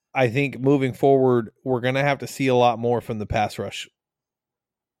 I think moving forward, we're going to have to see a lot more from the pass rush.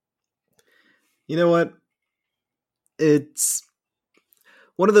 You know what? It's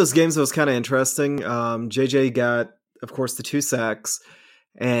one of those games that was kind of interesting. JJ got, of course, the 2 sacks,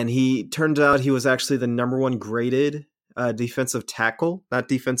 and he turned out he was actually the number 1 graded defensive tackle, not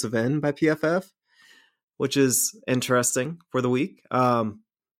defensive end, by PFF, which is interesting for the week. Or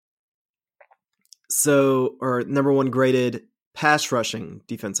number 1 graded pass rushing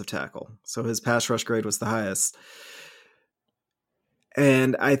defensive tackle. So his pass rush grade was the highest.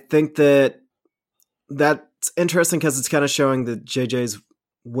 And I think that's interesting because it's kind of showing that JJ's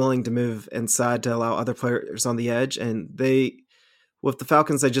willing to move inside to allow other players on the edge. And with the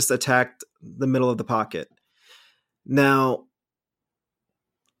Falcons, they just attacked the middle of the pocket. Now,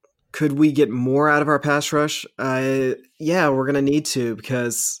 could we get more out of our pass rush? Yeah, we're going to need to,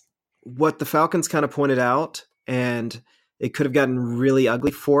 because what the Falcons kind of pointed out, and it could have gotten really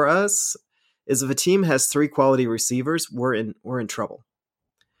ugly for us, is if a team has 3 quality receivers, we're in trouble.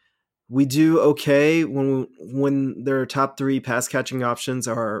 We do okay when their top 3 pass catching options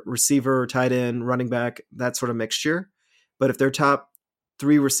are receiver, tight end, running back, that sort of mixture. But if their top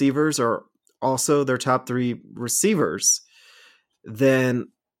 3 receivers are also their top 3 receivers, then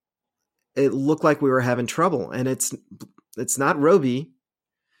it looked like we were having trouble. And it's not Roby.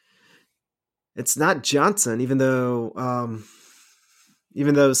 It's not Johnson, even though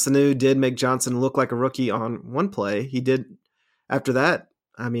Sanu did make Johnson look like a rookie on one play. He did after that.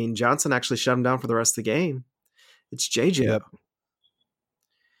 I mean, Johnson actually shut him down for the rest of the game. It's JJ. Yep.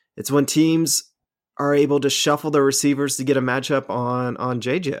 It's when teams are able to shuffle their receivers to get a matchup on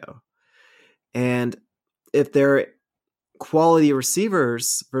JJ. And if they're quality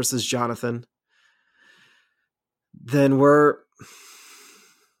receivers versus Jonathan, then we're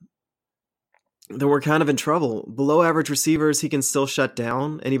kind of in trouble. Below average receivers, he can still shut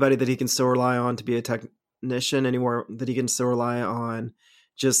down. Anybody that he can still rely on to be a technician, anywhere that he can still rely on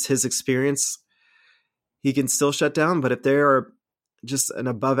just his experience, he can still shut down. But if they are just an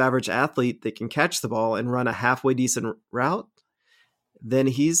above average athlete that can catch the ball and run a halfway decent route, then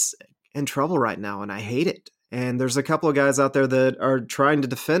he's in trouble right now, and I hate it. And there's a couple of guys out there that are trying to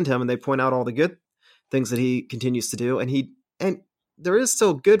defend him, and they point out all the good things that he continues to do. And there is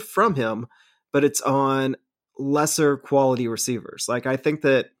still good from him, but it's on lesser quality receivers. Like, I think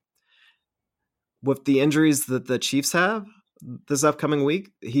that with the injuries that the Chiefs have this upcoming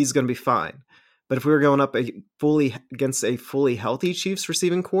week, he's going to be fine. But if we were going up against a fully healthy Chiefs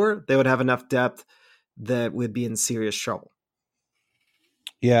receiving core, they would have enough depth that would be in serious trouble.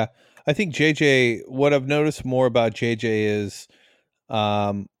 Yeah. I think JJ, what I've noticed more about JJ is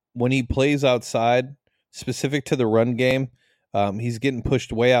when he plays outside, specific to the run game, he's getting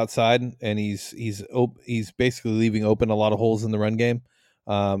pushed way outside, and he's basically leaving open a lot of holes in the run game.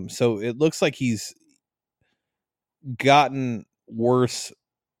 So it looks like he's gotten worse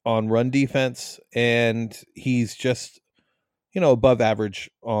on run defense, and he's just above average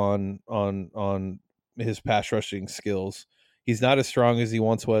on his pass rushing skills. He's not as strong as he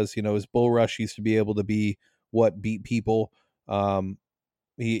once was. His bull rush used to be able to be what beat people.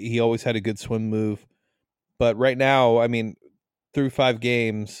 He always had a good swim move, but right now, I mean, through 5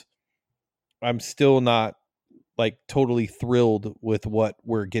 games, I'm still not like totally thrilled with what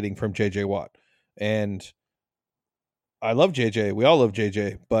we're getting from JJ Watt. And I love JJ. We all love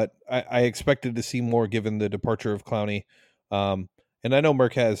JJ, but I expected to see more given the departure of Clowney. And I know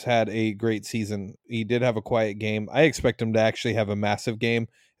Merck has had a great season. He did have a quiet game. I expect him to actually have a massive game.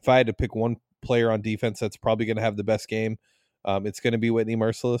 If I had to pick one player on defense that's probably going to have the best game, it's going to be Whitney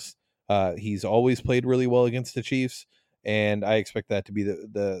Mercilus. He's always played really well against the Chiefs, and I expect that to be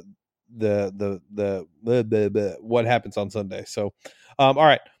the what happens on Sunday. So, all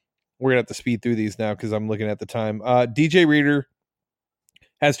right, we're gonna have to speed through these now because I'm looking at the time. DJ Reader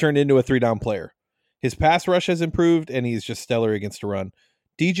has turned into a 3-down player. His pass rush has improved, and he's just stellar against a run.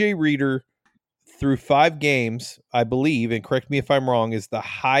 DJ Reader, through 5 games, I believe, and correct me if I'm wrong, is the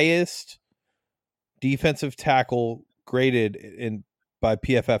highest defensive tackle graded by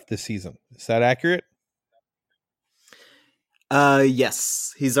PFF this season. Is that accurate?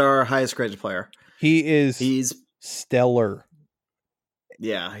 Yes. He's our highest graded player. He's stellar.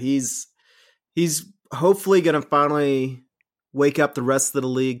 Yeah, he's hopefully going to finally wake up the rest of the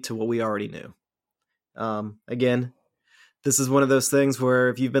league to what we already knew. Again, this is one of those things where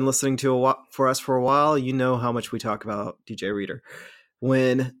if you've been listening for us for a while, you know how much we talk about DJ Reader.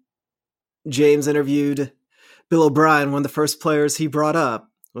 When James interviewed Bill O'Brien, one of the first players he brought up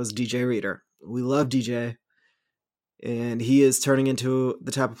was DJ Reader. We love DJ, and he is turning into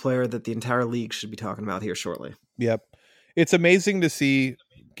the type of player that the entire league should be talking about here shortly. Yep. It's amazing to see,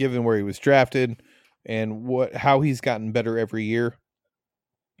 given where he was drafted and how he's gotten better every year.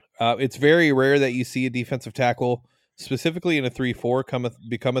 It's very rare that you see a defensive tackle, specifically in a 3-4,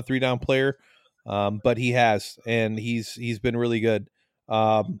 become a 3-down player, but he has, and he's been really good.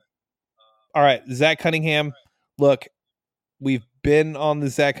 All right, Zach Cunningham. Look, we've been on the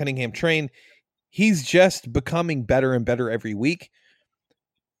Zach Cunningham train. He's just becoming better and better every week.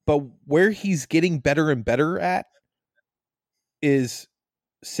 But where he's getting better and better at is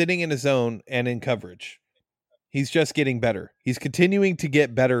sitting in his zone and in coverage. He's just getting better. He's continuing to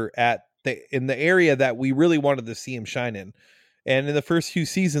get better in the area that we really wanted to see him shine in. And in the first few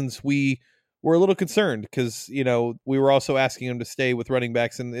seasons, we were a little concerned because, we were also asking him to stay with running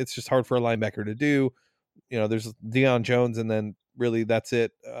backs, and it's just hard for a linebacker to do. There's Deion Jones, and then really that's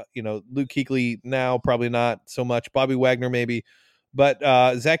it. Luke Kuechly now, probably not so much. Bobby Wagner maybe. But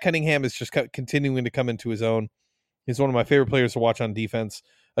Zach Cunningham is just continuing to come into his own. He's one of my favorite players to watch on defense,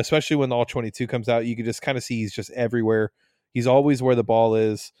 especially when the All-22 comes out. You can just kind of see he's just everywhere. He's always where the ball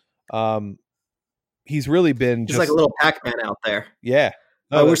is. He's really been just like a little Pac-Man out there. Yeah.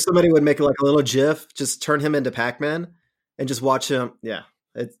 I wish somebody would make like a little GIF, just turn him into Pac-Man and just watch him. Yeah,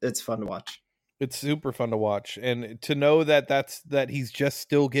 it's fun to watch. It's super fun to watch. And to know that he's just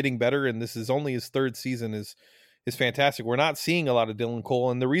still getting better, and this is only his 3rd season is fantastic. We're not seeing a lot of Dylan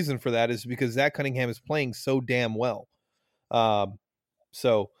Cole, and the reason for that is because Zach Cunningham is playing so damn well.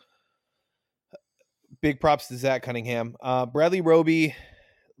 So big props to Zach Cunningham. Bradley Roby,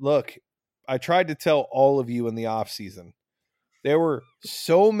 look, I tried to tell all of you in the offseason. There were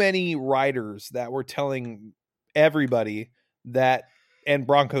so many writers that were telling everybody that, and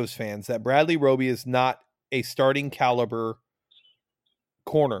Broncos fans, that Bradley Roby is not a starting caliber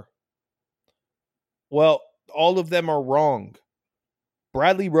corner. Well, all of them are wrong.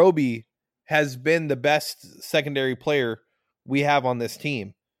 Bradley Roby has been the best secondary player we have on this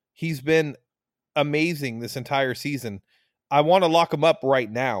team. He's been amazing this entire season. I want to lock him up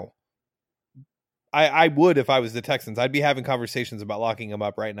right now. I would if I was the Texans. I'd be having conversations about locking him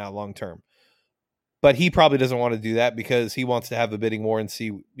up right now long term. But he probably doesn't want to do that because he wants to have a bidding war and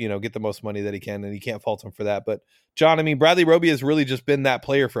see, get the most money that he can, and he can't fault him for that. But, John, Bradley Roby has really just been that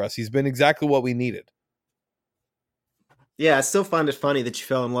player for us. He's been exactly what we needed. Yeah, I still find it funny that you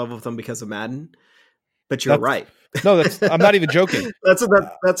fell in love with him because of Madden, but you're right. No, I'm not even joking.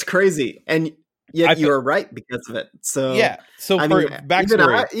 That's crazy. And yet you were right because of it. So, yeah. So for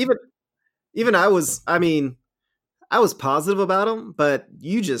backstory. I was positive about him, but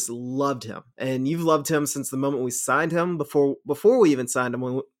you just loved him, and you've loved him since the moment we signed him. Before we even signed him,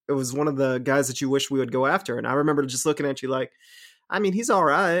 when it was one of the guys that you wish we would go after. And I remember just looking at you like, I mean, he's all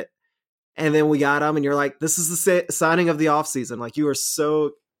right. And then we got him, and you're like, this is the signing of the offseason. Like, you are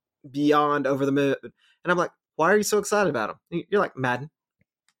so beyond over the moon. And I'm like, why are you so excited about him? You're like, Madden.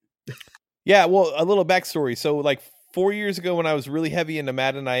 Yeah, well, a little backstory. So, like 4 years ago, when I was really heavy into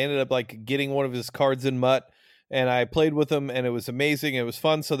Madden, I ended up like getting one of his cards in Mutt, and I played with him, and it was amazing. It was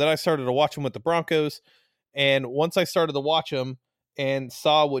fun. So then I started to watch him with the Broncos, and once I started to watch him and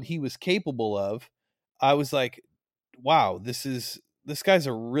saw what he was capable of, I was like, wow, this guy's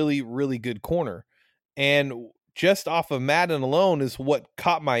a really, really good corner. And just off of Madden alone is what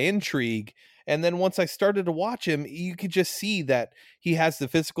caught my intrigue. And then once I started to watch him, you could just see that he has the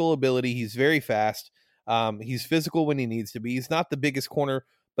physical ability. He's very fast. He's physical when he needs to be. He's not the biggest corner,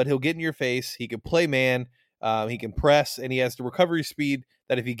 but he'll get in your face. He can play man. He can press, and he has the recovery speed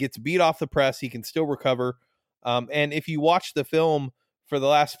that if he gets beat off the press, he can still recover. And if you watch the film for the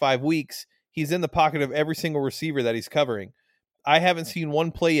last 5 weeks, he's in the pocket of every single receiver that he's covering. I haven't seen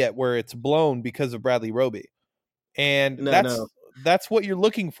one play yet where it's blown because of Bradley Roby. And that's what you're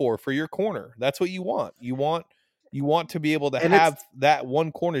looking for your corner. That's what you want. You want to be able to have that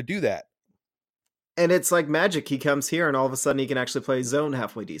one corner do that. And it's like magic. He comes here and all of a sudden he can actually play zone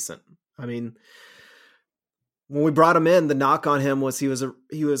halfway decent. I mean, when we brought him in, the knock on him was he was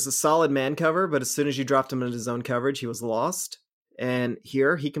a solid man cover, but as soon as you dropped him into zone coverage, he was lost. And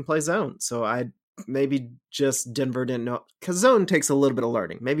here he can play zone. So maybe just Denver didn't know, because zone takes a little bit of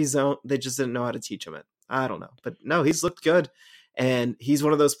learning. Maybe zone, they just didn't know how to teach him it. I don't know. But no, he's looked good. And he's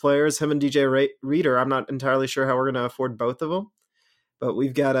one of those players, him and DJ Reader. I'm not entirely sure how we're going to afford both of them, but we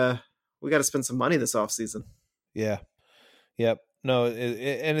got to spend some money this offseason. Yeah. Yep. No,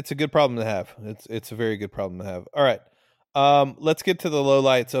 and it's a good problem to have. It's a very good problem to have. All right. Let's get to the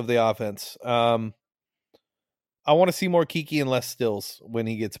lowlights of the offense. I want to see more Kiki and less Stills when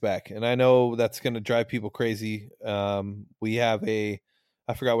he gets back. And I know that's going to drive people crazy. We have I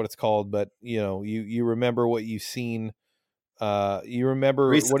forgot what it's called, but you remember what you've seen. You remember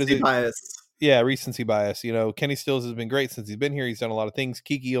recency what is it? Bias. Yeah, recency bias. Kenny Stills has been great since he's been here. He's done a lot of things.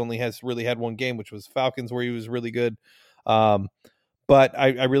 Kiki only has really had one game, which was Falcons, where he was really good. But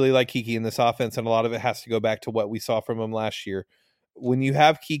I really like Kiki in this offense, and a lot of it has to go back to what we saw from him last year. When you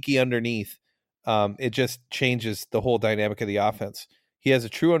have Kiki underneath, it just changes the whole dynamic of the offense. He has a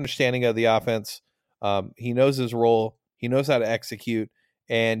true understanding of the offense. He knows his role. He knows how to execute,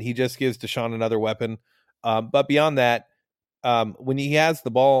 and he just gives Deshaun another weapon. But beyond that, when he has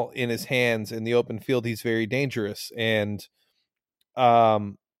the ball in his hands in the open field, he's very dangerous. And I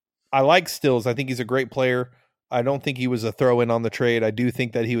like Stills. I think he's a great player. I don't think he was a throw-in on the trade. I do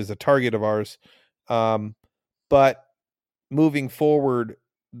think that he was a target of ours. But moving forward,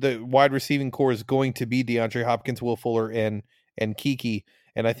 the wide receiving core is going to be DeAndre Hopkins, Will Fuller, and Kiki.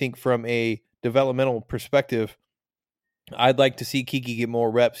 And I think from a developmental perspective, I'd like to see Kiki get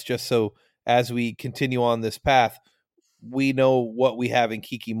more reps, just so as we continue on this path, we know what we have in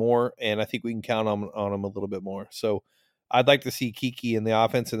Kiki more, and I think we can count on him a little bit more. So I'd like to see Kiki in the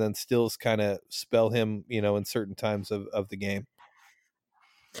offense, and then Stills kind of spell him, in certain times of the game.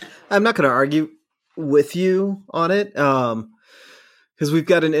 I'm not going to argue with you on it, because we've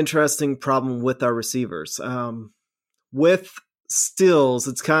got an interesting problem with our receivers. With Stills,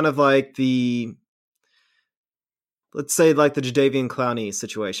 it's kind of like let's say the Jadeveon Clowney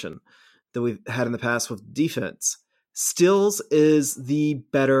situation that we've had in the past with defense. Stills is the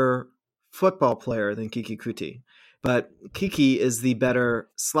better football player than Kiki Kuti, but Kiki is the better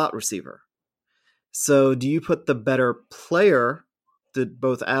slot receiver. So do you put the better player,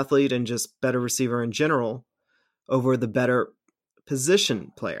 both athlete and just better receiver in general, over the better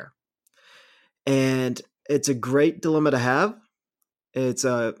position player? And it's a great dilemma to have. It's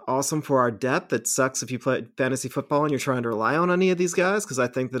awesome for our depth. It sucks if you play fantasy football and you're trying to rely on any of these guys, because I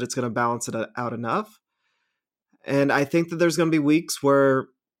think that it's going to balance it out enough. And I think that there's going to be weeks where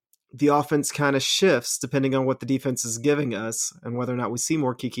the offense kind of shifts depending on what the defense is giving us and whether or not we see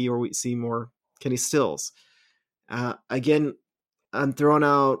more Kiki or we see more Kenny Stills. Again, I'm throwing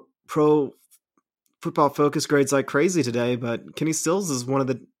out pro football focus grades like crazy today, but Kenny Stills is one of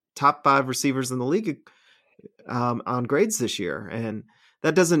the top 5 receivers in the league on grades this year. And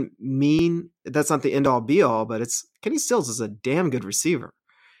that doesn't mean that's not the end all be all, but Kenny Stills is a damn good receiver.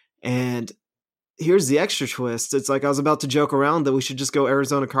 And here's the extra twist. It's like I was about to joke around that we should just go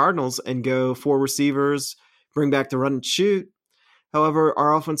Arizona Cardinals and go 4 receivers, bring back the run and shoot. However,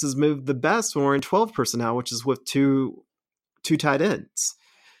 our offense has moved the best when we're in 12 personnel, which is with two tight ends,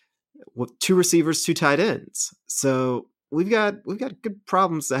 with 2 receivers, 2 tight ends. So we've got good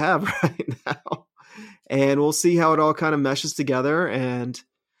problems to have right now, and we'll see how it all kind of meshes together. And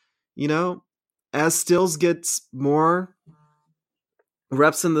as Stills gets more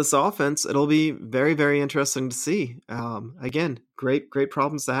reps in this offense, it'll be very, very interesting to see. Again, great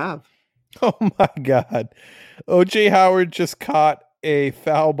problems to have. Oh my God. OJ Howard just caught a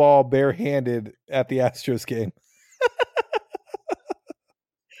foul ball barehanded at the Astros game.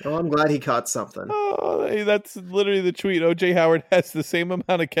 Oh, I'm glad he caught something. Oh, that's literally the tweet. OJ Howard has the same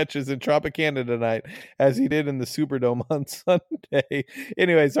amount of catches in Tropicana tonight as he did in the Superdome on Sunday.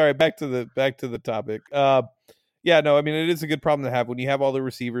 Anyways, all right, back to the topic. Yeah, no, I mean, it is a good problem to have when you have all the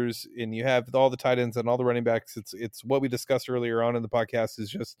receivers and you have all the tight ends and all the running backs. It's what we discussed earlier on in the podcast is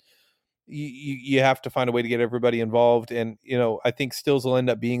just you have to find a way to get everybody involved. And, I think Stills will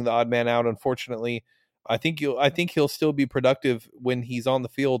end up being the odd man out, unfortunately. I think he'll still be productive when he's on the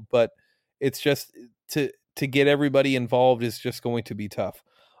field, but it's just to get everybody involved is just going to be tough.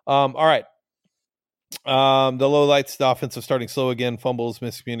 All right. The low lights, the offensive starting slow again, fumbles,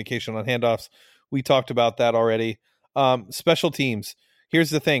 miscommunication on handoffs. We talked about that already. Special teams.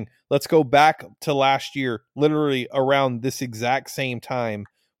 Here's the thing. Let's go back to last year, literally around this exact same time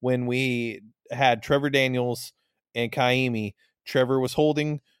when we had Trevor Daniels and Kaimi. Trevor was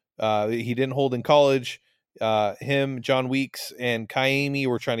holding. He didn't hold in college. Him, John Weeks, and Kaimi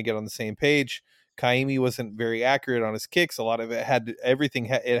were trying to get on the same page. Kaimi wasn't very accurate on his kicks. A lot of it had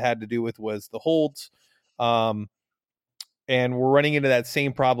to do with was the holds. And we're running into that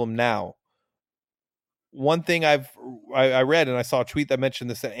same problem now. One thing I read and I saw a tweet that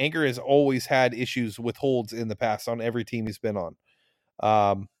mentioned this, that Anger has always had issues with holds in the past on every team he's been on.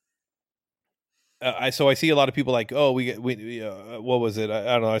 So I see a lot of people like, oh, we what was it? I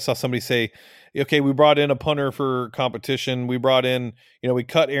don't know. I saw somebody say, okay, we brought in a punter for competition. We brought in, we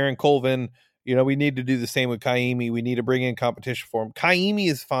cut Aaron Colvin. We need to do the same with Kaimi. We need to bring in competition for him. Kaimi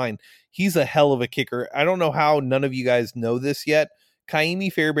is fine. He's a hell of a kicker. I don't know how none of you guys know this yet.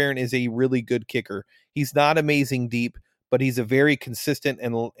 Kaimi Fairbairn is a really good kicker. He's not amazing deep, but he's a very consistent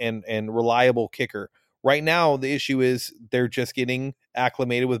and reliable kicker. Right now, the issue is they're just getting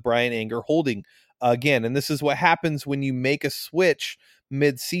acclimated with Bryan Anger holding again. And this is what happens when you make a switch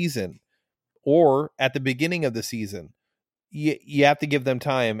mid-season or at the beginning of the season. You have to give them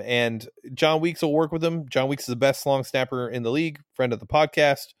time. And John Weeks will work with them. John Weeks is the best long snapper in the league, friend of the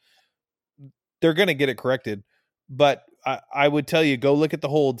podcast. They're going to get it corrected. But I would tell you, go look at the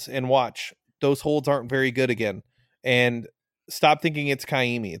holds and watch. Those holds aren't very good again. And stop thinking it's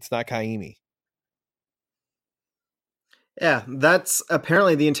Kaimi. It's not Kaimi. Yeah, that's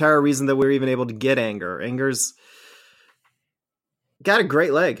apparently the entire reason that we're even able to get Anger. Anger's got a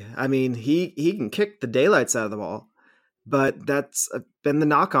great leg. I mean, he can kick the daylights out of the ball, but that's been the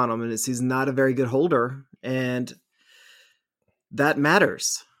knock on him, and he's not a very good holder, and that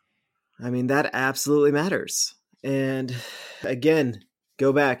matters. I mean, that absolutely matters. And again,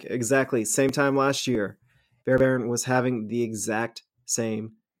 go back exactly same time last year, Fairbairn was having the exact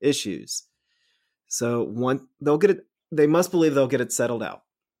same issues. So they'll get it. They must believe they'll get it settled out.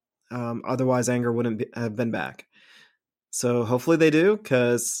 Otherwise, Anger wouldn't have been back. So hopefully they do,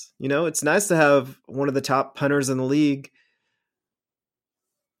 because, it's nice to have one of the top punters in the league.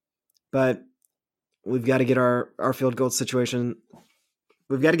 But we've got to get our field goal situation.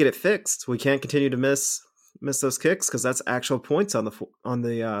 We've got to get it fixed. We can't continue to miss those kicks, because that's actual points on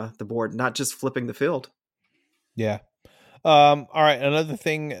the board, not just flipping the field. Yeah. All right. Another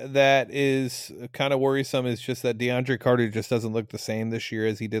thing that is kind of worrisome is just that DeAndre Carter just doesn't look the same this year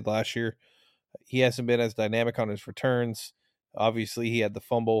as he did last year. He hasn't been as dynamic on his returns. Obviously, he had the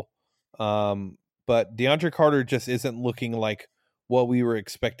fumble. But DeAndre Carter just isn't looking like what we were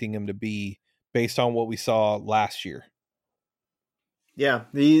expecting him to be based on what we saw last year. Yeah,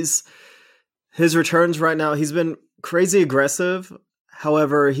 his returns right now, he's been crazy aggressive.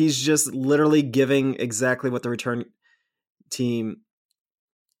 However, he's just literally giving exactly what the return team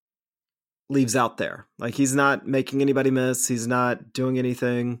leaves out there. Like, he's not making anybody miss. He's not doing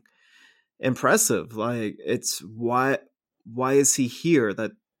anything impressive. Like, it's why is he here?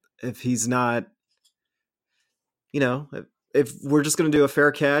 That if he's not, if we're just going to do a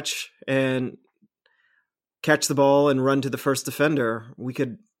fair catch and catch the ball and run to the first defender, we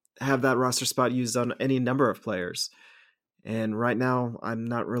could have that roster spot used on any number of players. And right now, I'm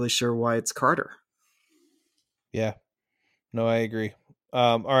not really sure why it's Carter. Yeah. No, I agree.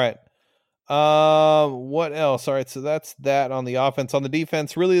 All right. What else? All right. So that's that on the offense. On the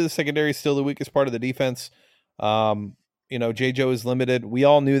defense, really the secondary is still the weakest part of the defense. J. Joe is limited. We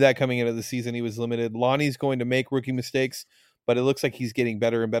all knew that coming into the season. He was limited. Lonnie's going to make rookie mistakes, but it looks like he's getting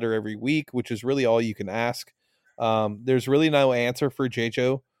better and better every week, which is really all you can ask. There's really no answer for J.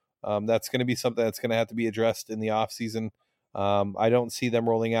 Joe. That's going to be something that's going to have to be addressed in the offseason. I don't see them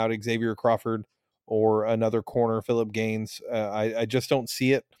rolling out Xavier Crawford or another corner, Phillip Gaines. I just don't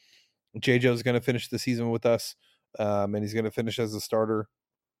see it. JJ is going to finish the season with us, and he's going to finish as a starter.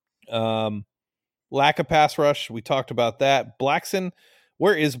 Lack of pass rush, we talked about that. Blackson,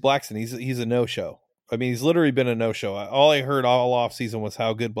 where is Blackson? He's a no-show. I mean, he's literally been a no-show. All I heard all offseason was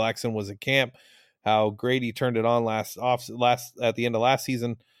how good Blackson was at camp, how great he turned it on last at the end of last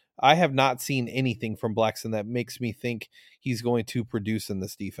season. I have not seen anything from Blackson that makes me think he's going to produce in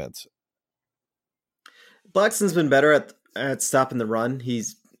this defense. Blackson's been better at stopping the run.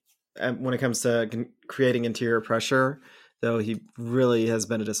 He's when it comes to creating interior pressure, though he really has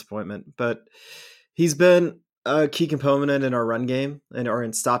been a disappointment. But he's been a key component in our run game or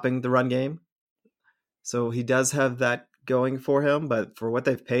in stopping the run game. So he does have that going for him. But for what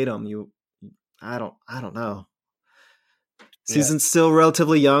they've paid him, I don't know. Season's still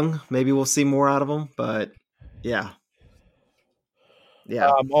relatively young. Maybe we'll see more out of him. But yeah.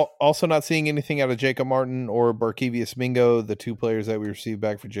 Also not seeing anything out of Jacob Martin or Barkevius Mingo, the two players that we received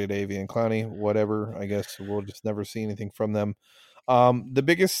back for Jadeveon and Clowney. Whatever, I guess we'll just never see anything from them. The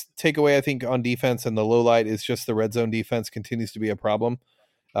biggest takeaway, I think, on defense and the low light is just the red zone defense continues to be a problem.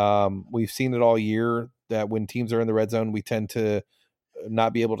 We've seen it all year that when teams are in the red zone, we tend to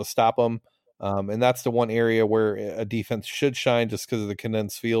not be able to stop them. And that's the one area where a defense should shine just because of the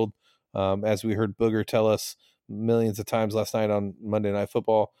condensed field. As we heard Booger tell us millions of times last night on Monday Night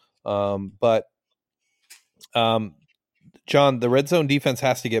Football. But John, the red zone defense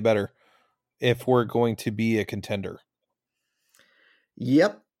has to get better if we're going to be a contender.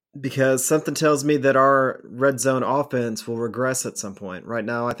 Yep, because something tells me that our red zone offense will regress at some point. Right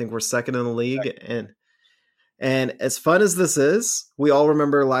now, I think we're second in the league, and as fun as this is, we all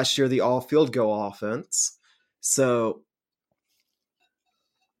remember last year the all field goal offense. So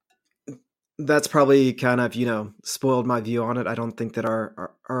that's probably kind of, spoiled my view on it. I don't think that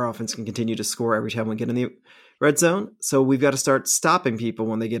our offense can continue to score every time we get in the red zone. So we've got to start stopping people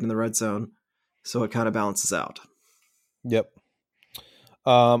when they get in the red zone. So it kind of balances out. Yep.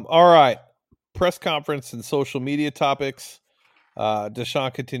 All right. Press conference and social media topics.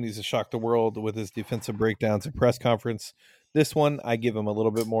 Deshaun continues to shock the world with his defensive breakdowns at press conference. This one, I give him a little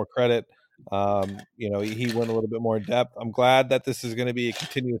bit more credit. He went a little bit more in depth. I'm glad that this is going to be a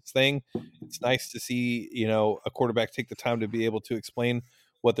continuous thing. It's nice to see, a quarterback take the time to be able to explain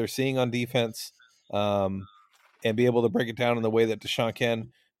what they're seeing on defense, and be able to break it down in the way that Deshaun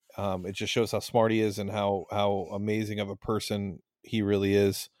can. It just shows how smart he is and how amazing of a person he really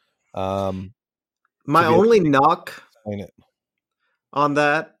is. My only knock on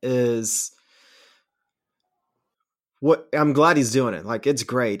that is what I'm glad he's doing it. Like, it's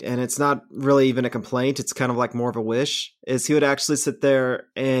great. And it's not really even a complaint. It's kind of like more of a wish, is he would actually sit there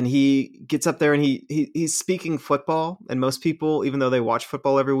and he gets up there and he's speaking football. And most people, even though they watch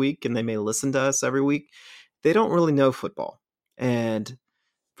football every week and they may listen to us every week, they don't really know football. And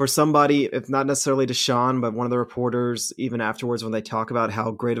for somebody, if not necessarily Deshaun, but one of the reporters, even afterwards, when they talk about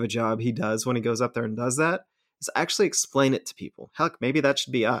how great of a job he does when he goes up there and does that, is actually explain it to people. Heck, maybe that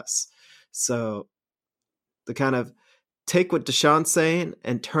should be us. So the kind of take what Deshaun's saying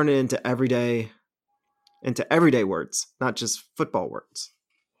and turn it into everyday words, not just football words.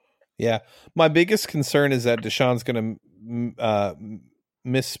 Yeah. My biggest concern is that Deshaun's going to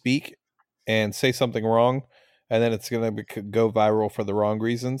misspeak and say something wrong, and then it's going to go viral for the wrong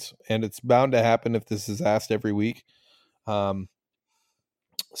reasons. And it's bound to happen if this is asked every week.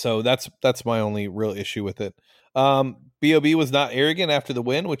 So that's my only real issue with it. B.O.B. was not arrogant after the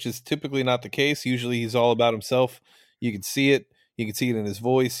win, which is typically not the case. Usually he's all about himself. You can see it. You can see it in his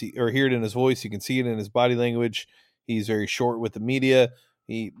voice, or hear it in his voice. You can see it in his body language. He's very short with the media.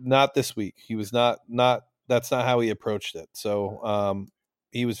 Not this week. He was not. That's not how he approached it. So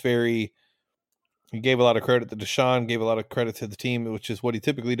he was very. He gave a lot of credit to Deshaun. Gave a lot of credit to the team, which is what he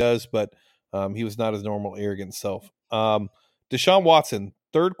typically does. But he was not his normal arrogant self. Deshaun Watson,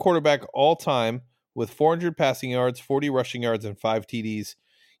 third quarterback all time with 400 passing yards, 40 rushing yards, and 5 TDs.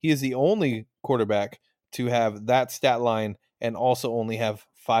 He is the only quarterback to have that stat line and also only have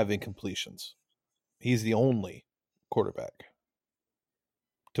 5 incompletions. He's the only quarterback,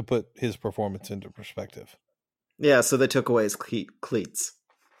 to put his performance into perspective. Yeah, so they took away his cleats.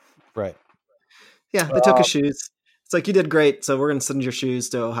 Right. Yeah, they took his shoes. It's like, you did great, so we're going to send your shoes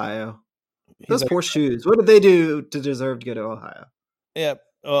to Ohio. Those poor shoes. What did they do to deserve to go to Ohio? Yeah.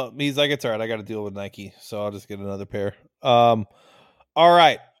 He's like, it's all right. I got to deal with Nike, so I'll just get another pair. All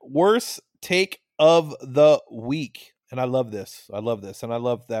right. Worst take of the week. And I love this. And I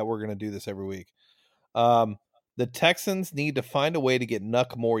love that we're going to do this every week. The Texans need to find a way to get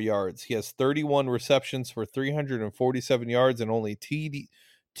Nuck more yards. He has 31 receptions for 347 yards and only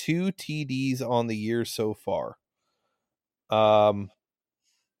 2 TDs on the year so far.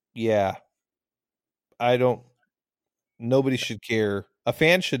 Yeah. Nobody should care. A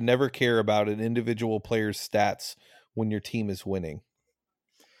fan should never care about an individual player's stats when your team is winning.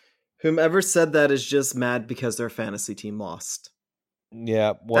 Whomever said that is just mad because their fantasy team lost.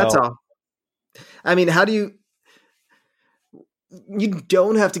 Yeah, That's all. I mean, how do you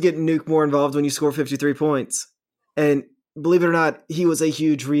don't have to get Nuke more involved when you score 53 points. And believe it or not, he was a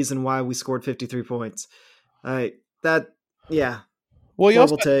huge reason why we scored 53 points. Yeah. Well, you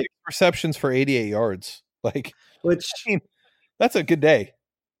also Horrible take. receptions for 88 yards. Like, Which, I mean, that's a good day.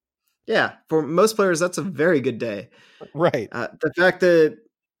 yeah, for most players, that's a very good day. Right. The fact that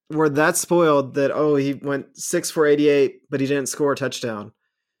we're that spoiled that, he went 6 for 88, but he didn't score a touchdown.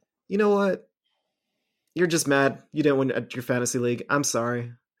 You know what? You're just mad you didn't win at your fantasy league. I'm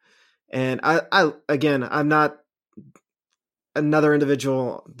sorry. And I'm not another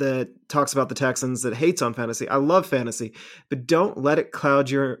individual that talks about the Texans that hates on fantasy. I love fantasy, but don't let it cloud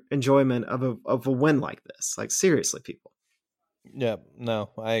your enjoyment of a win like this. Like, seriously, people. Yeah, no,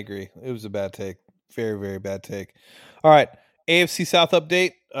 I agree. It was a bad take. Very, very bad take. All right. AFC South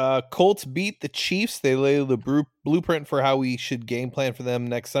update. Colts beat the Chiefs. They lay the blueprint for how we should game plan for them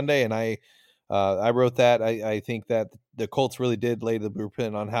next Sunday. And I wrote that. I think that the Colts really did lay the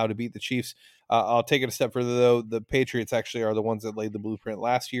blueprint on how to beat the Chiefs. I'll take it a step further, though. The Patriots actually are the ones that laid the blueprint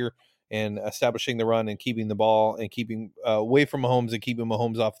last year in establishing the run and keeping the ball and keeping away from Mahomes and keeping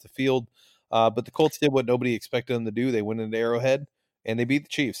Mahomes off the field. But the Colts did what nobody expected them to do. They went into Arrowhead and they beat the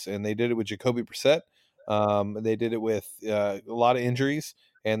Chiefs, and they did it with Jacoby Brissett. They did it with a lot of injuries,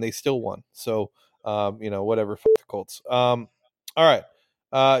 and they still won. So, whatever. Fuck the Colts. All right.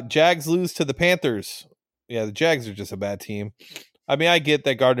 Jags lose to the Panthers. Yeah, the Jags are just a bad team. I mean, I get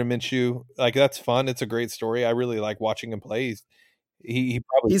that Gardner Minshew, like, that's fun. It's a great story. I really like watching him play.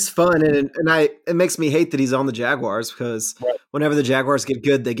 He's fun, and it makes me hate that he's on the Jaguars because whenever the Jaguars get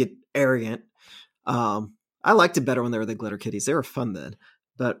good, they get arrogant. I liked it better when they were the Glitter Kitties. They were fun then,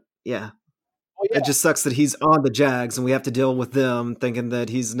 but yeah. It just sucks that he's on the Jags and we have to deal with them thinking that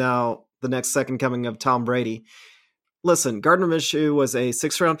he's now the next second coming of Tom Brady. Listen, Gardner Minshew was a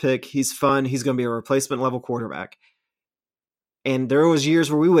 6th-round pick. He's fun. He's going to be a replacement level quarterback. And there was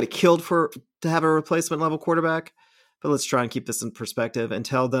years where we would have killed to have a replacement level quarterback. But let's try and keep this in perspective and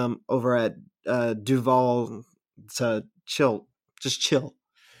tell them over at Duval to chill. Just chill.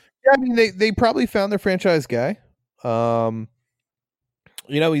 Yeah, I mean, they probably found their franchise guy.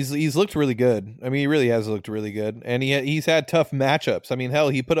 He's looked really good. I mean, he really has looked really good, and he's had tough matchups. I mean, hell,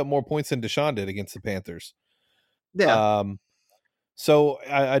 he put up more points than Deshaun did against the Panthers. Yeah. So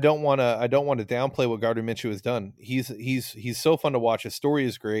I don't want to downplay what Gardner Minshew has done. He's so fun to watch. His story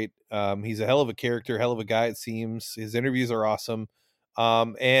is great. He's a hell of a character, hell of a guy. It seems his interviews are awesome.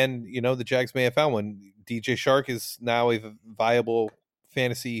 And the Jags may have found one. DJ Shark is now a viable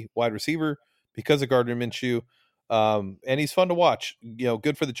fantasy wide receiver because of Gardner Minshew. And he's fun to watch.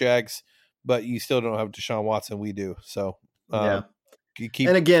 Good for the Jags, but you still don't have Deshaun Watson. We do. So and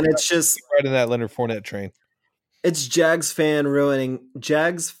again, it's just right in that Leonard Fournette train. It's Jags fans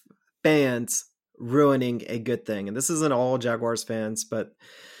ruining a good thing. And this isn't all Jaguars fans, but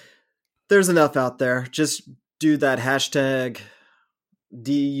there's enough out there. Just do that hashtag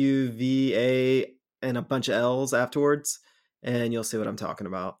DUVA and a bunch of L's afterwards, and you'll see what I'm talking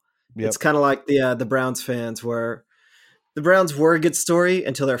about. Yep. It's kind of like the Browns fans, where the Browns were a good story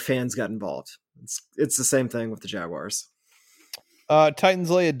until their fans got involved. It's the same thing with the Jaguars. Titans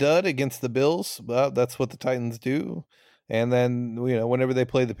lay a dud against the Bills. Well, that's what the Titans do. And then, whenever they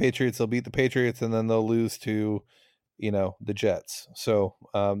play the Patriots, they'll beat the Patriots, and then they'll lose to, the Jets. So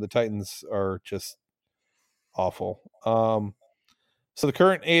the Titans are just awful. So the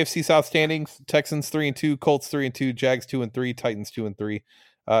current AFC South standings: Texans 3-2, Colts 3-2, Jags 2-3, Titans 2-3.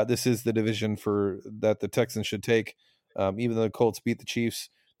 This is the division that the Texans should take. Even though the Colts beat the Chiefs,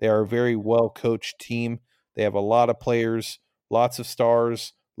 they are a very well-coached team. They have a lot of players, lots of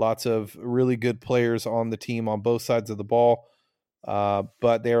stars, lots of really good players on the team on both sides of the ball.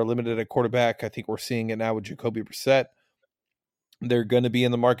 But they are limited at quarterback. I think we're seeing it now with Jacoby Brissett. They're going to be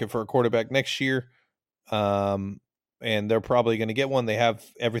in the market for a quarterback next year. And they're probably going to get one. They have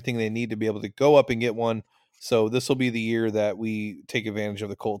everything they need to be able to go up and get one. So this will be the year that we take advantage of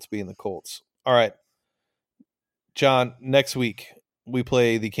the Colts being the Colts. All right, John, next week we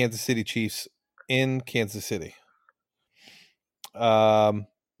play the Kansas City Chiefs in Kansas City.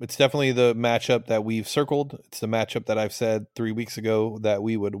 It's definitely the matchup that we've circled. It's the matchup that I've said 3 weeks ago that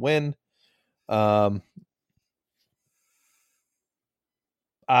we would win. I'm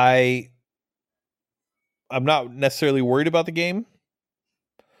not necessarily worried about the game.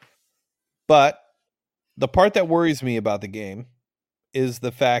 But the part that worries me about the game is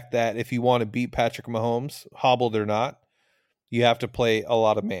the fact that if you want to beat Patrick Mahomes, hobbled or not, you have to play a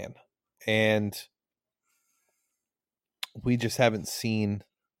lot of man. And we just haven't seen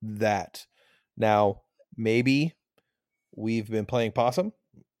that. Now, maybe we've been playing possum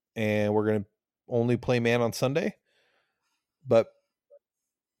and we're going to only play man on Sunday. But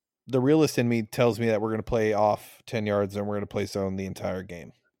the realist in me tells me that we're going to play off 10 yards and we're going to play zone the entire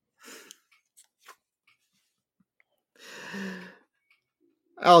game.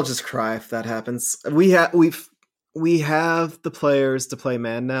 I'll just cry if that happens. We have the players to play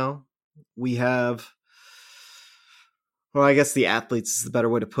man now. We have, well, I guess the athletes is the better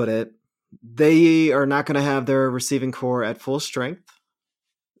way to put it. They are not going to have their receiving core at full strength.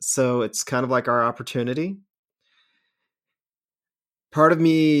 So it's kind of like our opportunity. Part of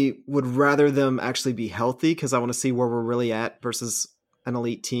me would rather them actually be healthy because I want to see where we're really at versus an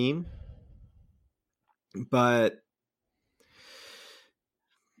elite team. But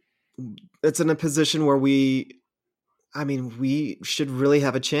it's in a position where we should really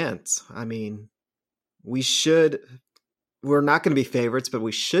have a chance. I mean, we're not going to be favorites, but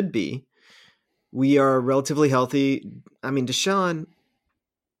we should be. We are relatively healthy. I mean, Deshaun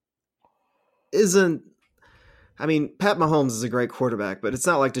isn't, Pat Mahomes is a great quarterback, but it's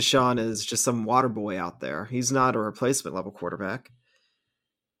not like Deshaun is just some water boy out there. He's not a replacement level quarterback.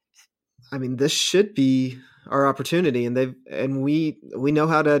 I mean, this should be our opportunity, and we know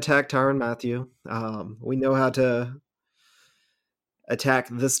how to attack Tyrann Mathieu. We know how to attack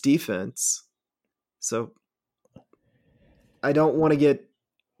this defense. So I don't want to get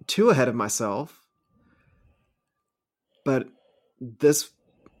too ahead of myself, but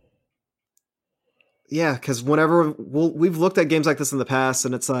because whenever we've looked at games like this in the past,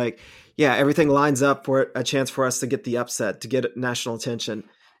 and it's like, yeah, everything lines up for a chance for us to get the upset, to get national attention.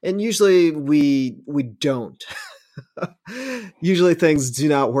 And usually we don't. Usually things do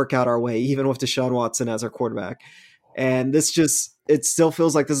not work out our way, even with Deshaun Watson as our quarterback. And it still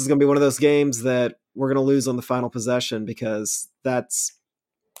feels like this is going to be one of those games that we're going to lose on the final possession, because that's,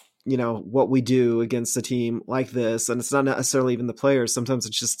 what we do against a team like this. And it's not necessarily even the players. Sometimes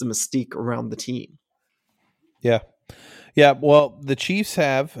it's just the mystique around the team. Yeah. Yeah. Well, the Chiefs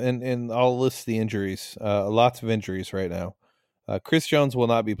have, and I'll list the injuries, lots of injuries right now. Chris Jones will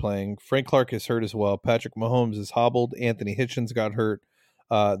not be playing. Frank Clark is hurt as well. Patrick Mahomes is hobbled. Anthony Hitchens got hurt.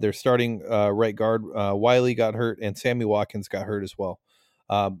 They're starting right guard. Wiley got hurt, and Sammy Watkins got hurt as well.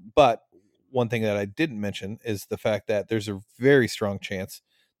 But one thing that I didn't mention is the fact that there's a very strong chance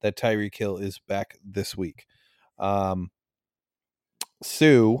that Tyreek Hill is back this week.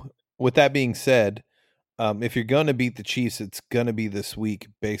 Sue, with that being said, if you're going to beat the Chiefs, it's going to be this week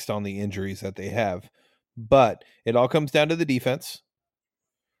based on the injuries that they have. But it all comes down to the defense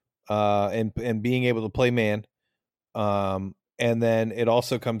and being able to play man. And then it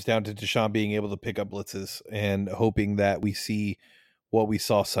also comes down to Deshaun being able to pick up blitzes and hoping that we see what we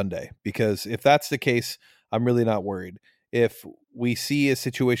saw Sunday. Because if that's the case, I'm really not worried. If we see a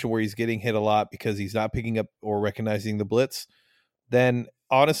situation where he's getting hit a lot because he's not picking up or recognizing the blitz, then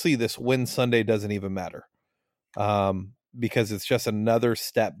honestly, this win Sunday doesn't even matter. Because it's just another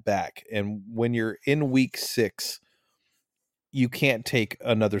step back. And when you're in week 6, you can't take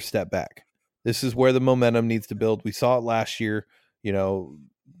another step back. This is where the momentum needs to build. We saw it last year. 2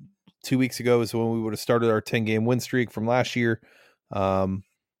 weeks ago is when we would have started our 10-game win streak from last year. And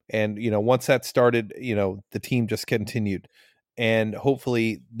once that started, the team just continued. And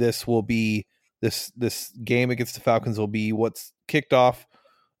hopefully this will be this game against the Falcons will be what's kicked off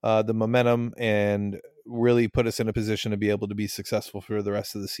the momentum and really put us in a position to be able to be successful for the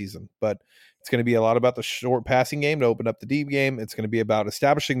rest of the season. But it's going to be a lot about the short passing game to open up the deep game. It's going to be about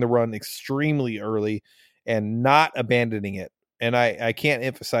establishing the run extremely early and not abandoning it. And I can't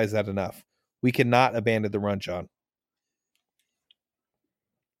emphasize that enough. We cannot abandon the run, John.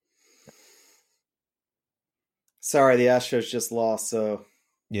 Sorry, the Astros just lost, so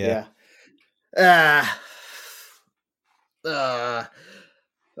yeah. All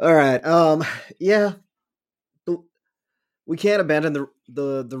right. Yeah. We can't abandon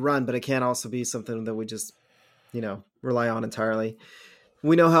the run, but it can also be something that we just, rely on entirely.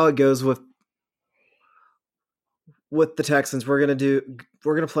 We know how it goes with the Texans. We're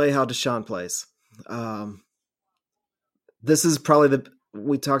gonna play how Deshaun plays. This is probably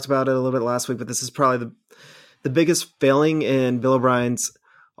we talked about it a little bit last week, but this is probably the biggest failing in Bill O'Brien's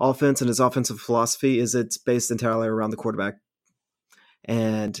offense and his offensive philosophy is it's based entirely around the quarterback.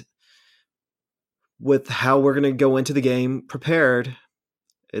 And with how we're going to go into the game prepared,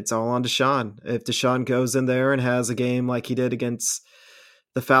 it's all on Deshaun. If Deshaun goes in there and has a game like he did against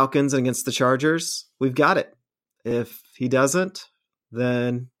the Falcons and against the Chargers, we've got it. If he doesn't,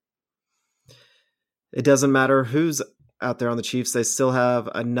 then it doesn't matter who's out there on the Chiefs. They still have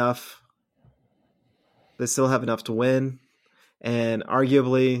enough. They still have enough to win. And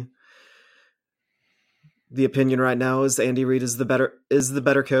arguably, the opinion right now is Andy Reid is the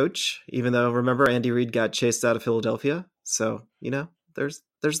better coach, even though, remember, Andy Reid got chased out of Philadelphia. So, there's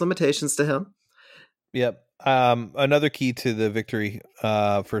limitations to him. Yep. Another key to the victory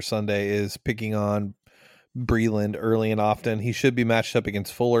for Sunday is picking on Breeland early and often. He should be matched up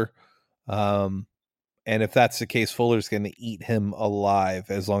against Fuller. And if that's the case, Fuller's going to eat him alive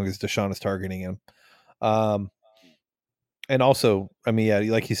as long as Deshaun is targeting him. And also,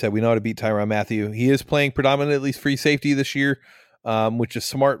 like you said, we know how to beat Tyrann Mathieu. He is playing predominantly free safety this year, which is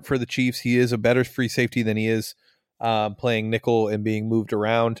smart for the Chiefs. He is a better free safety than he is playing nickel and being moved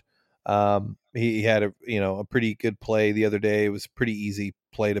around. He had a pretty good play the other day. It was a pretty easy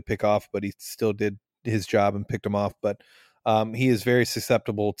play to pick off, but he still did his job and picked him off. But he is very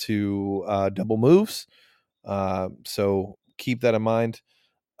susceptible to double moves. So keep that in mind.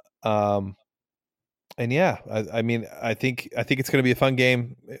 And yeah, I think it's going to be a fun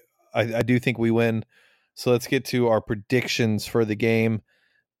game. I do think we win. So let's get to our predictions for the game.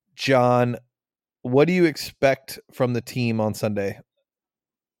 John, what do you expect from the team on Sunday?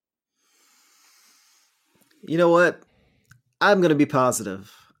 You know what? I'm going to be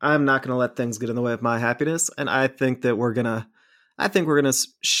positive. I'm not going to let things get in the way of my happiness. And I think that we're going to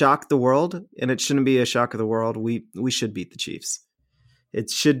shock the world, and it shouldn't be a shock of the world. We should beat the Chiefs. It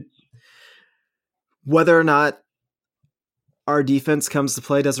should. Whether or not our defense comes to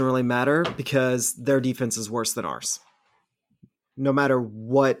play doesn't really matter, because their defense is worse than ours. No matter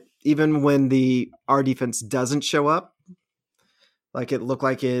what, even when our defense doesn't show up, like it looked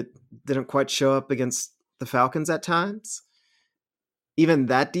like it didn't quite show up against the Falcons at times, even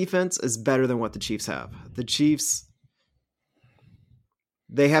that defense is better than what the Chiefs have. The Chiefs,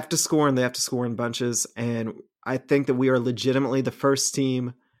 they have to score, and they have to score in bunches. And I think that we are legitimately the first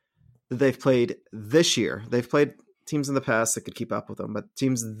team that they've played this year. They've played teams in the past that could keep up with them, but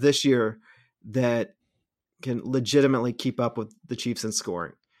teams this year that can legitimately keep up with the Chiefs in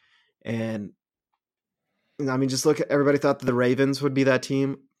scoring. And just look at, everybody thought that the Ravens would be that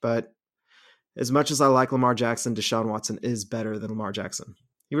team, but as much as I like Lamar Jackson, Deshaun Watson is better than Lamar Jackson.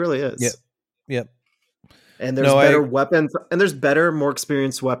 He really is. Yep. And there's better weapons, and there's better, more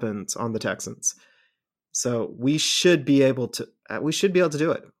experienced weapons on the Texans. So we should be able to do it.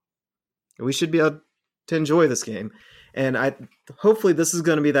 We should be able to enjoy this game. And hopefully this is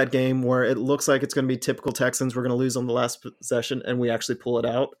going to be that game where it looks like it's going to be typical Texans. We're going to lose on the last possession, and we actually pull it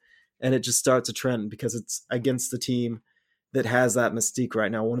out. And it just starts a trend, because it's against the team that has that mystique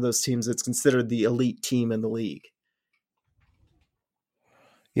right now. One of those teams that's considered the elite team in the league.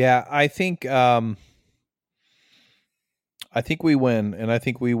 Yeah, I think we win, and I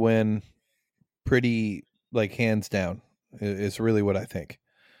think we win pretty, hands down is really what I think.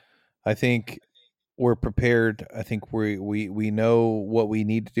 I think we're prepared. I think we know what we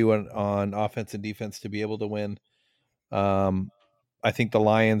need to do on offense and defense to be able to win. I think the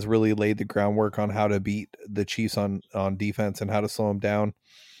Lions really laid the groundwork on how to beat the Chiefs on defense and how to slow them down,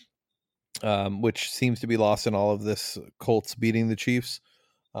 which seems to be lost in all of this Colts beating the Chiefs.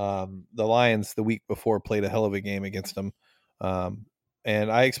 The Lions the week before played a hell of a game against them.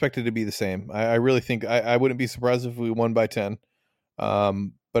 And I expect it to be the same. I really think I wouldn't be surprised if we won by 10.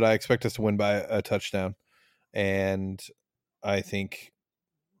 But I expect us to win by a touchdown. And I think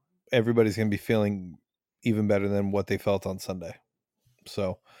everybody's going to be feeling even better than what they felt on Sunday.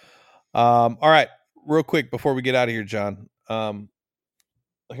 So, all right, real quick before we get out of here, John, I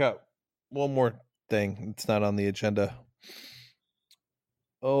got one more thing. It's not on the agenda.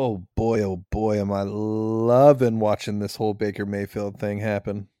 Oh boy, am I loving watching this whole Baker Mayfield thing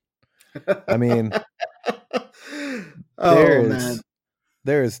happen. I mean,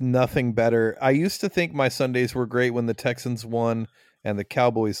 there is nothing better. I used to think my Sundays were great when the Texans won and the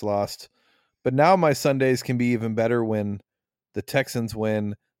Cowboys lost, but now my Sundays can be even better when the Texans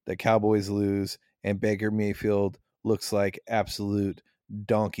win, the Cowboys lose, and Baker Mayfield looks like absolute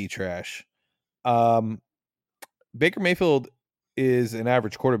donkey trash. Baker Mayfield is an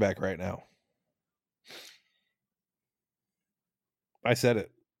average quarterback right now. I said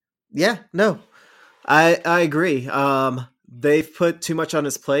it. Yeah, no, I agree. They've put too much on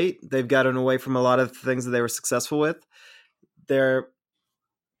his plate. They've gotten away from a lot of things that they were successful with.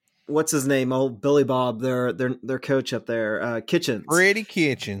 What's his name? Oh, Billy Bob, their coach up there, Kitchens. Brady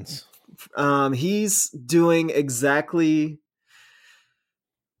Kitchens. He's doing exactly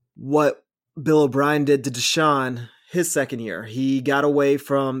what Bill O'Brien did to Deshaun his second year. He got away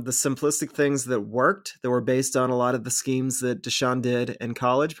from the simplistic things that worked, that were based on a lot of the schemes that Deshaun did in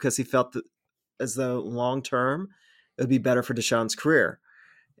college, because he felt that as though long term it would be better for Deshaun's career.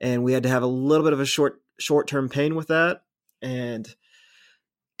 And we had to have a little bit of a short-term pain with that. And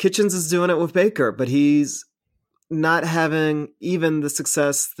Kitchens is doing it with Baker, but he's not having even the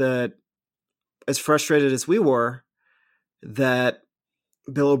success that, as frustrated as we were, that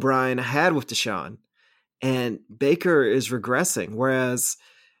Bill O'Brien had with Deshaun. And Baker is regressing, whereas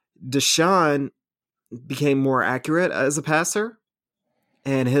Deshaun became more accurate as a passer,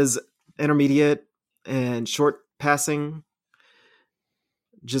 and his intermediate and short passing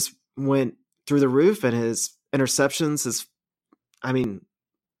just went through the roof, and his interceptions I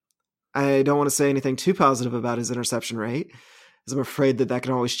don't want to say anything too positive about his interception rate, because I'm afraid that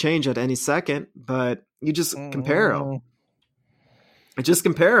can always change at any second, but you just compare them. Just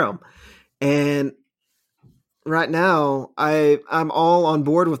compare them. And right now, I'm all on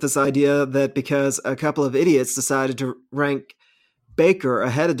board with this idea that because a couple of idiots decided to rank Baker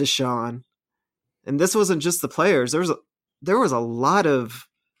ahead of Deshaun, and this wasn't just the players, there was a lot of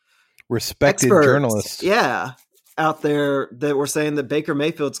respected experts, journalists, out there that were saying that Baker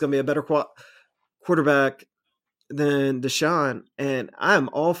Mayfield's going to be a better quarterback than Deshaun, and I'm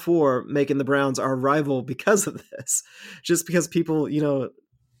all for making the Browns our rival because of this. Just because people,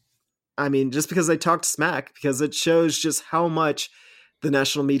 just because they talked smack, because it shows just how much the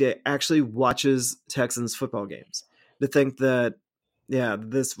national media actually watches Texans football games. To think that,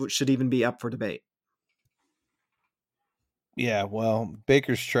 this should even be up for debate. Yeah, well,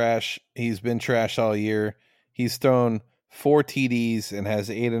 Baker's trash. He's been trash all year. He's thrown 4 TDs and has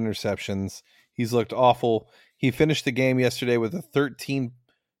 8 interceptions. He's looked awful. He finished the game yesterday with a 13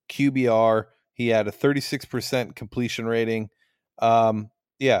 QBR. He had a 36% completion rating.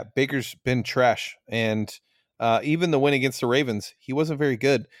 Baker's been trash. And even the win against the Ravens, he wasn't very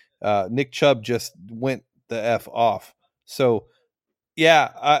good. Nick Chubb just went the F off. So,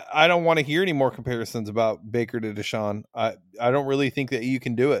 I don't want to hear any more comparisons about Baker to Deshaun. I don't really think that you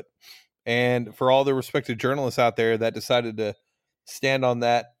can do it. And for all the respected journalists out there that decided to stand on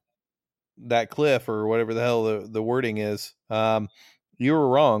that cliff, or whatever the hell the wording is, you were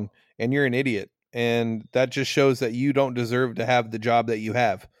wrong, and you're an idiot. And that just shows that you don't deserve to have the job that you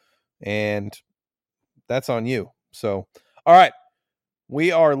have. And that's on you. So, all right.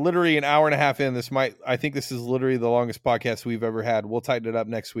 We are literally an hour and a half in. I think this is literally the longest podcast we've ever had. We'll tighten it up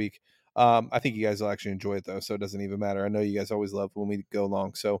next week. I think you guys will actually enjoy it though, so it doesn't even matter. I know you guys always love when we go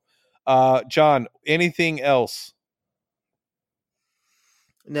long. So, John, anything else?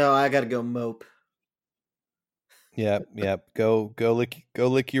 No, I got to go mope. Yep. Go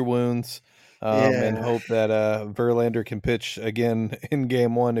lick your wounds, and hope that Verlander can pitch again in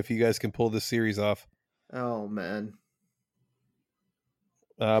Game 1 if you guys can pull this series off. Oh man.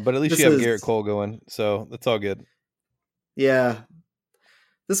 But at least you have Garrett Cole going, so that's all good. Yeah.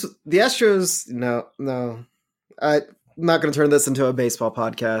 The Astros. No. I'm not going to turn this into a baseball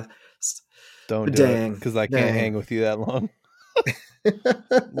podcast. Don't do it, because I can't hang with you that long.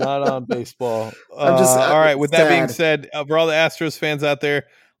 Not on baseball. All right. With that being said, for all the Astros fans out there,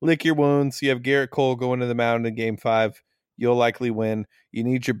 lick your wounds. You have Garrett Cole going to the mound in Game 5. You'll likely win. You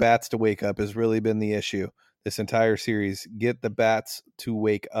need your bats to wake up has really been the issue this entire series. Get the bats to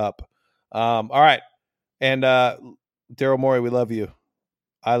wake up. All right. And Daryl Morey, we love you.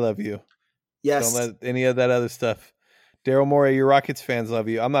 I love you. Yes. Don't let any of that other stuff. Daryl Morey, your Rockets fans love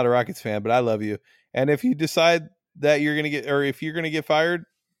you. I'm not a Rockets fan, but I love you. And if you decide that you're going to get, or if you're going to get fired,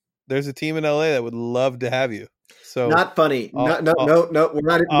 there's a team in LA that would love to have you. So not funny. No, we're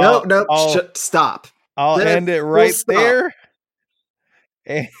not. Stop. I'll end it right there.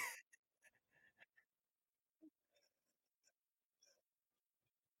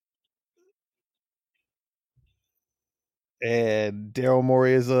 And Daryl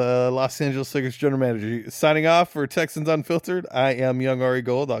Morey is a Los Angeles Lakers general manager. Signing off for Texans Unfiltered. I am Young Ari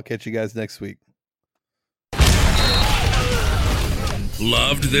Gold. I'll catch you guys next week.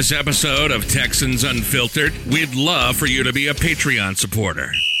 Loved this episode of Texans Unfiltered? We'd love for you to be a Patreon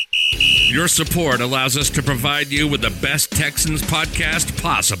supporter. Your support allows us to provide you with the best Texans podcast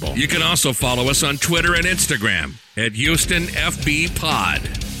possible. You can also follow us on Twitter and Instagram at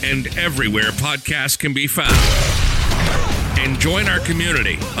HoustonFBPod and everywhere podcasts can be found. And join our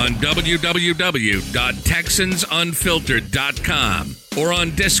community on www.texansunfiltered.com or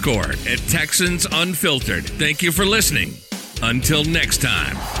on Discord at Texans Unfiltered. Thank you for listening. Until next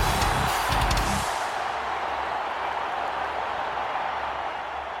time.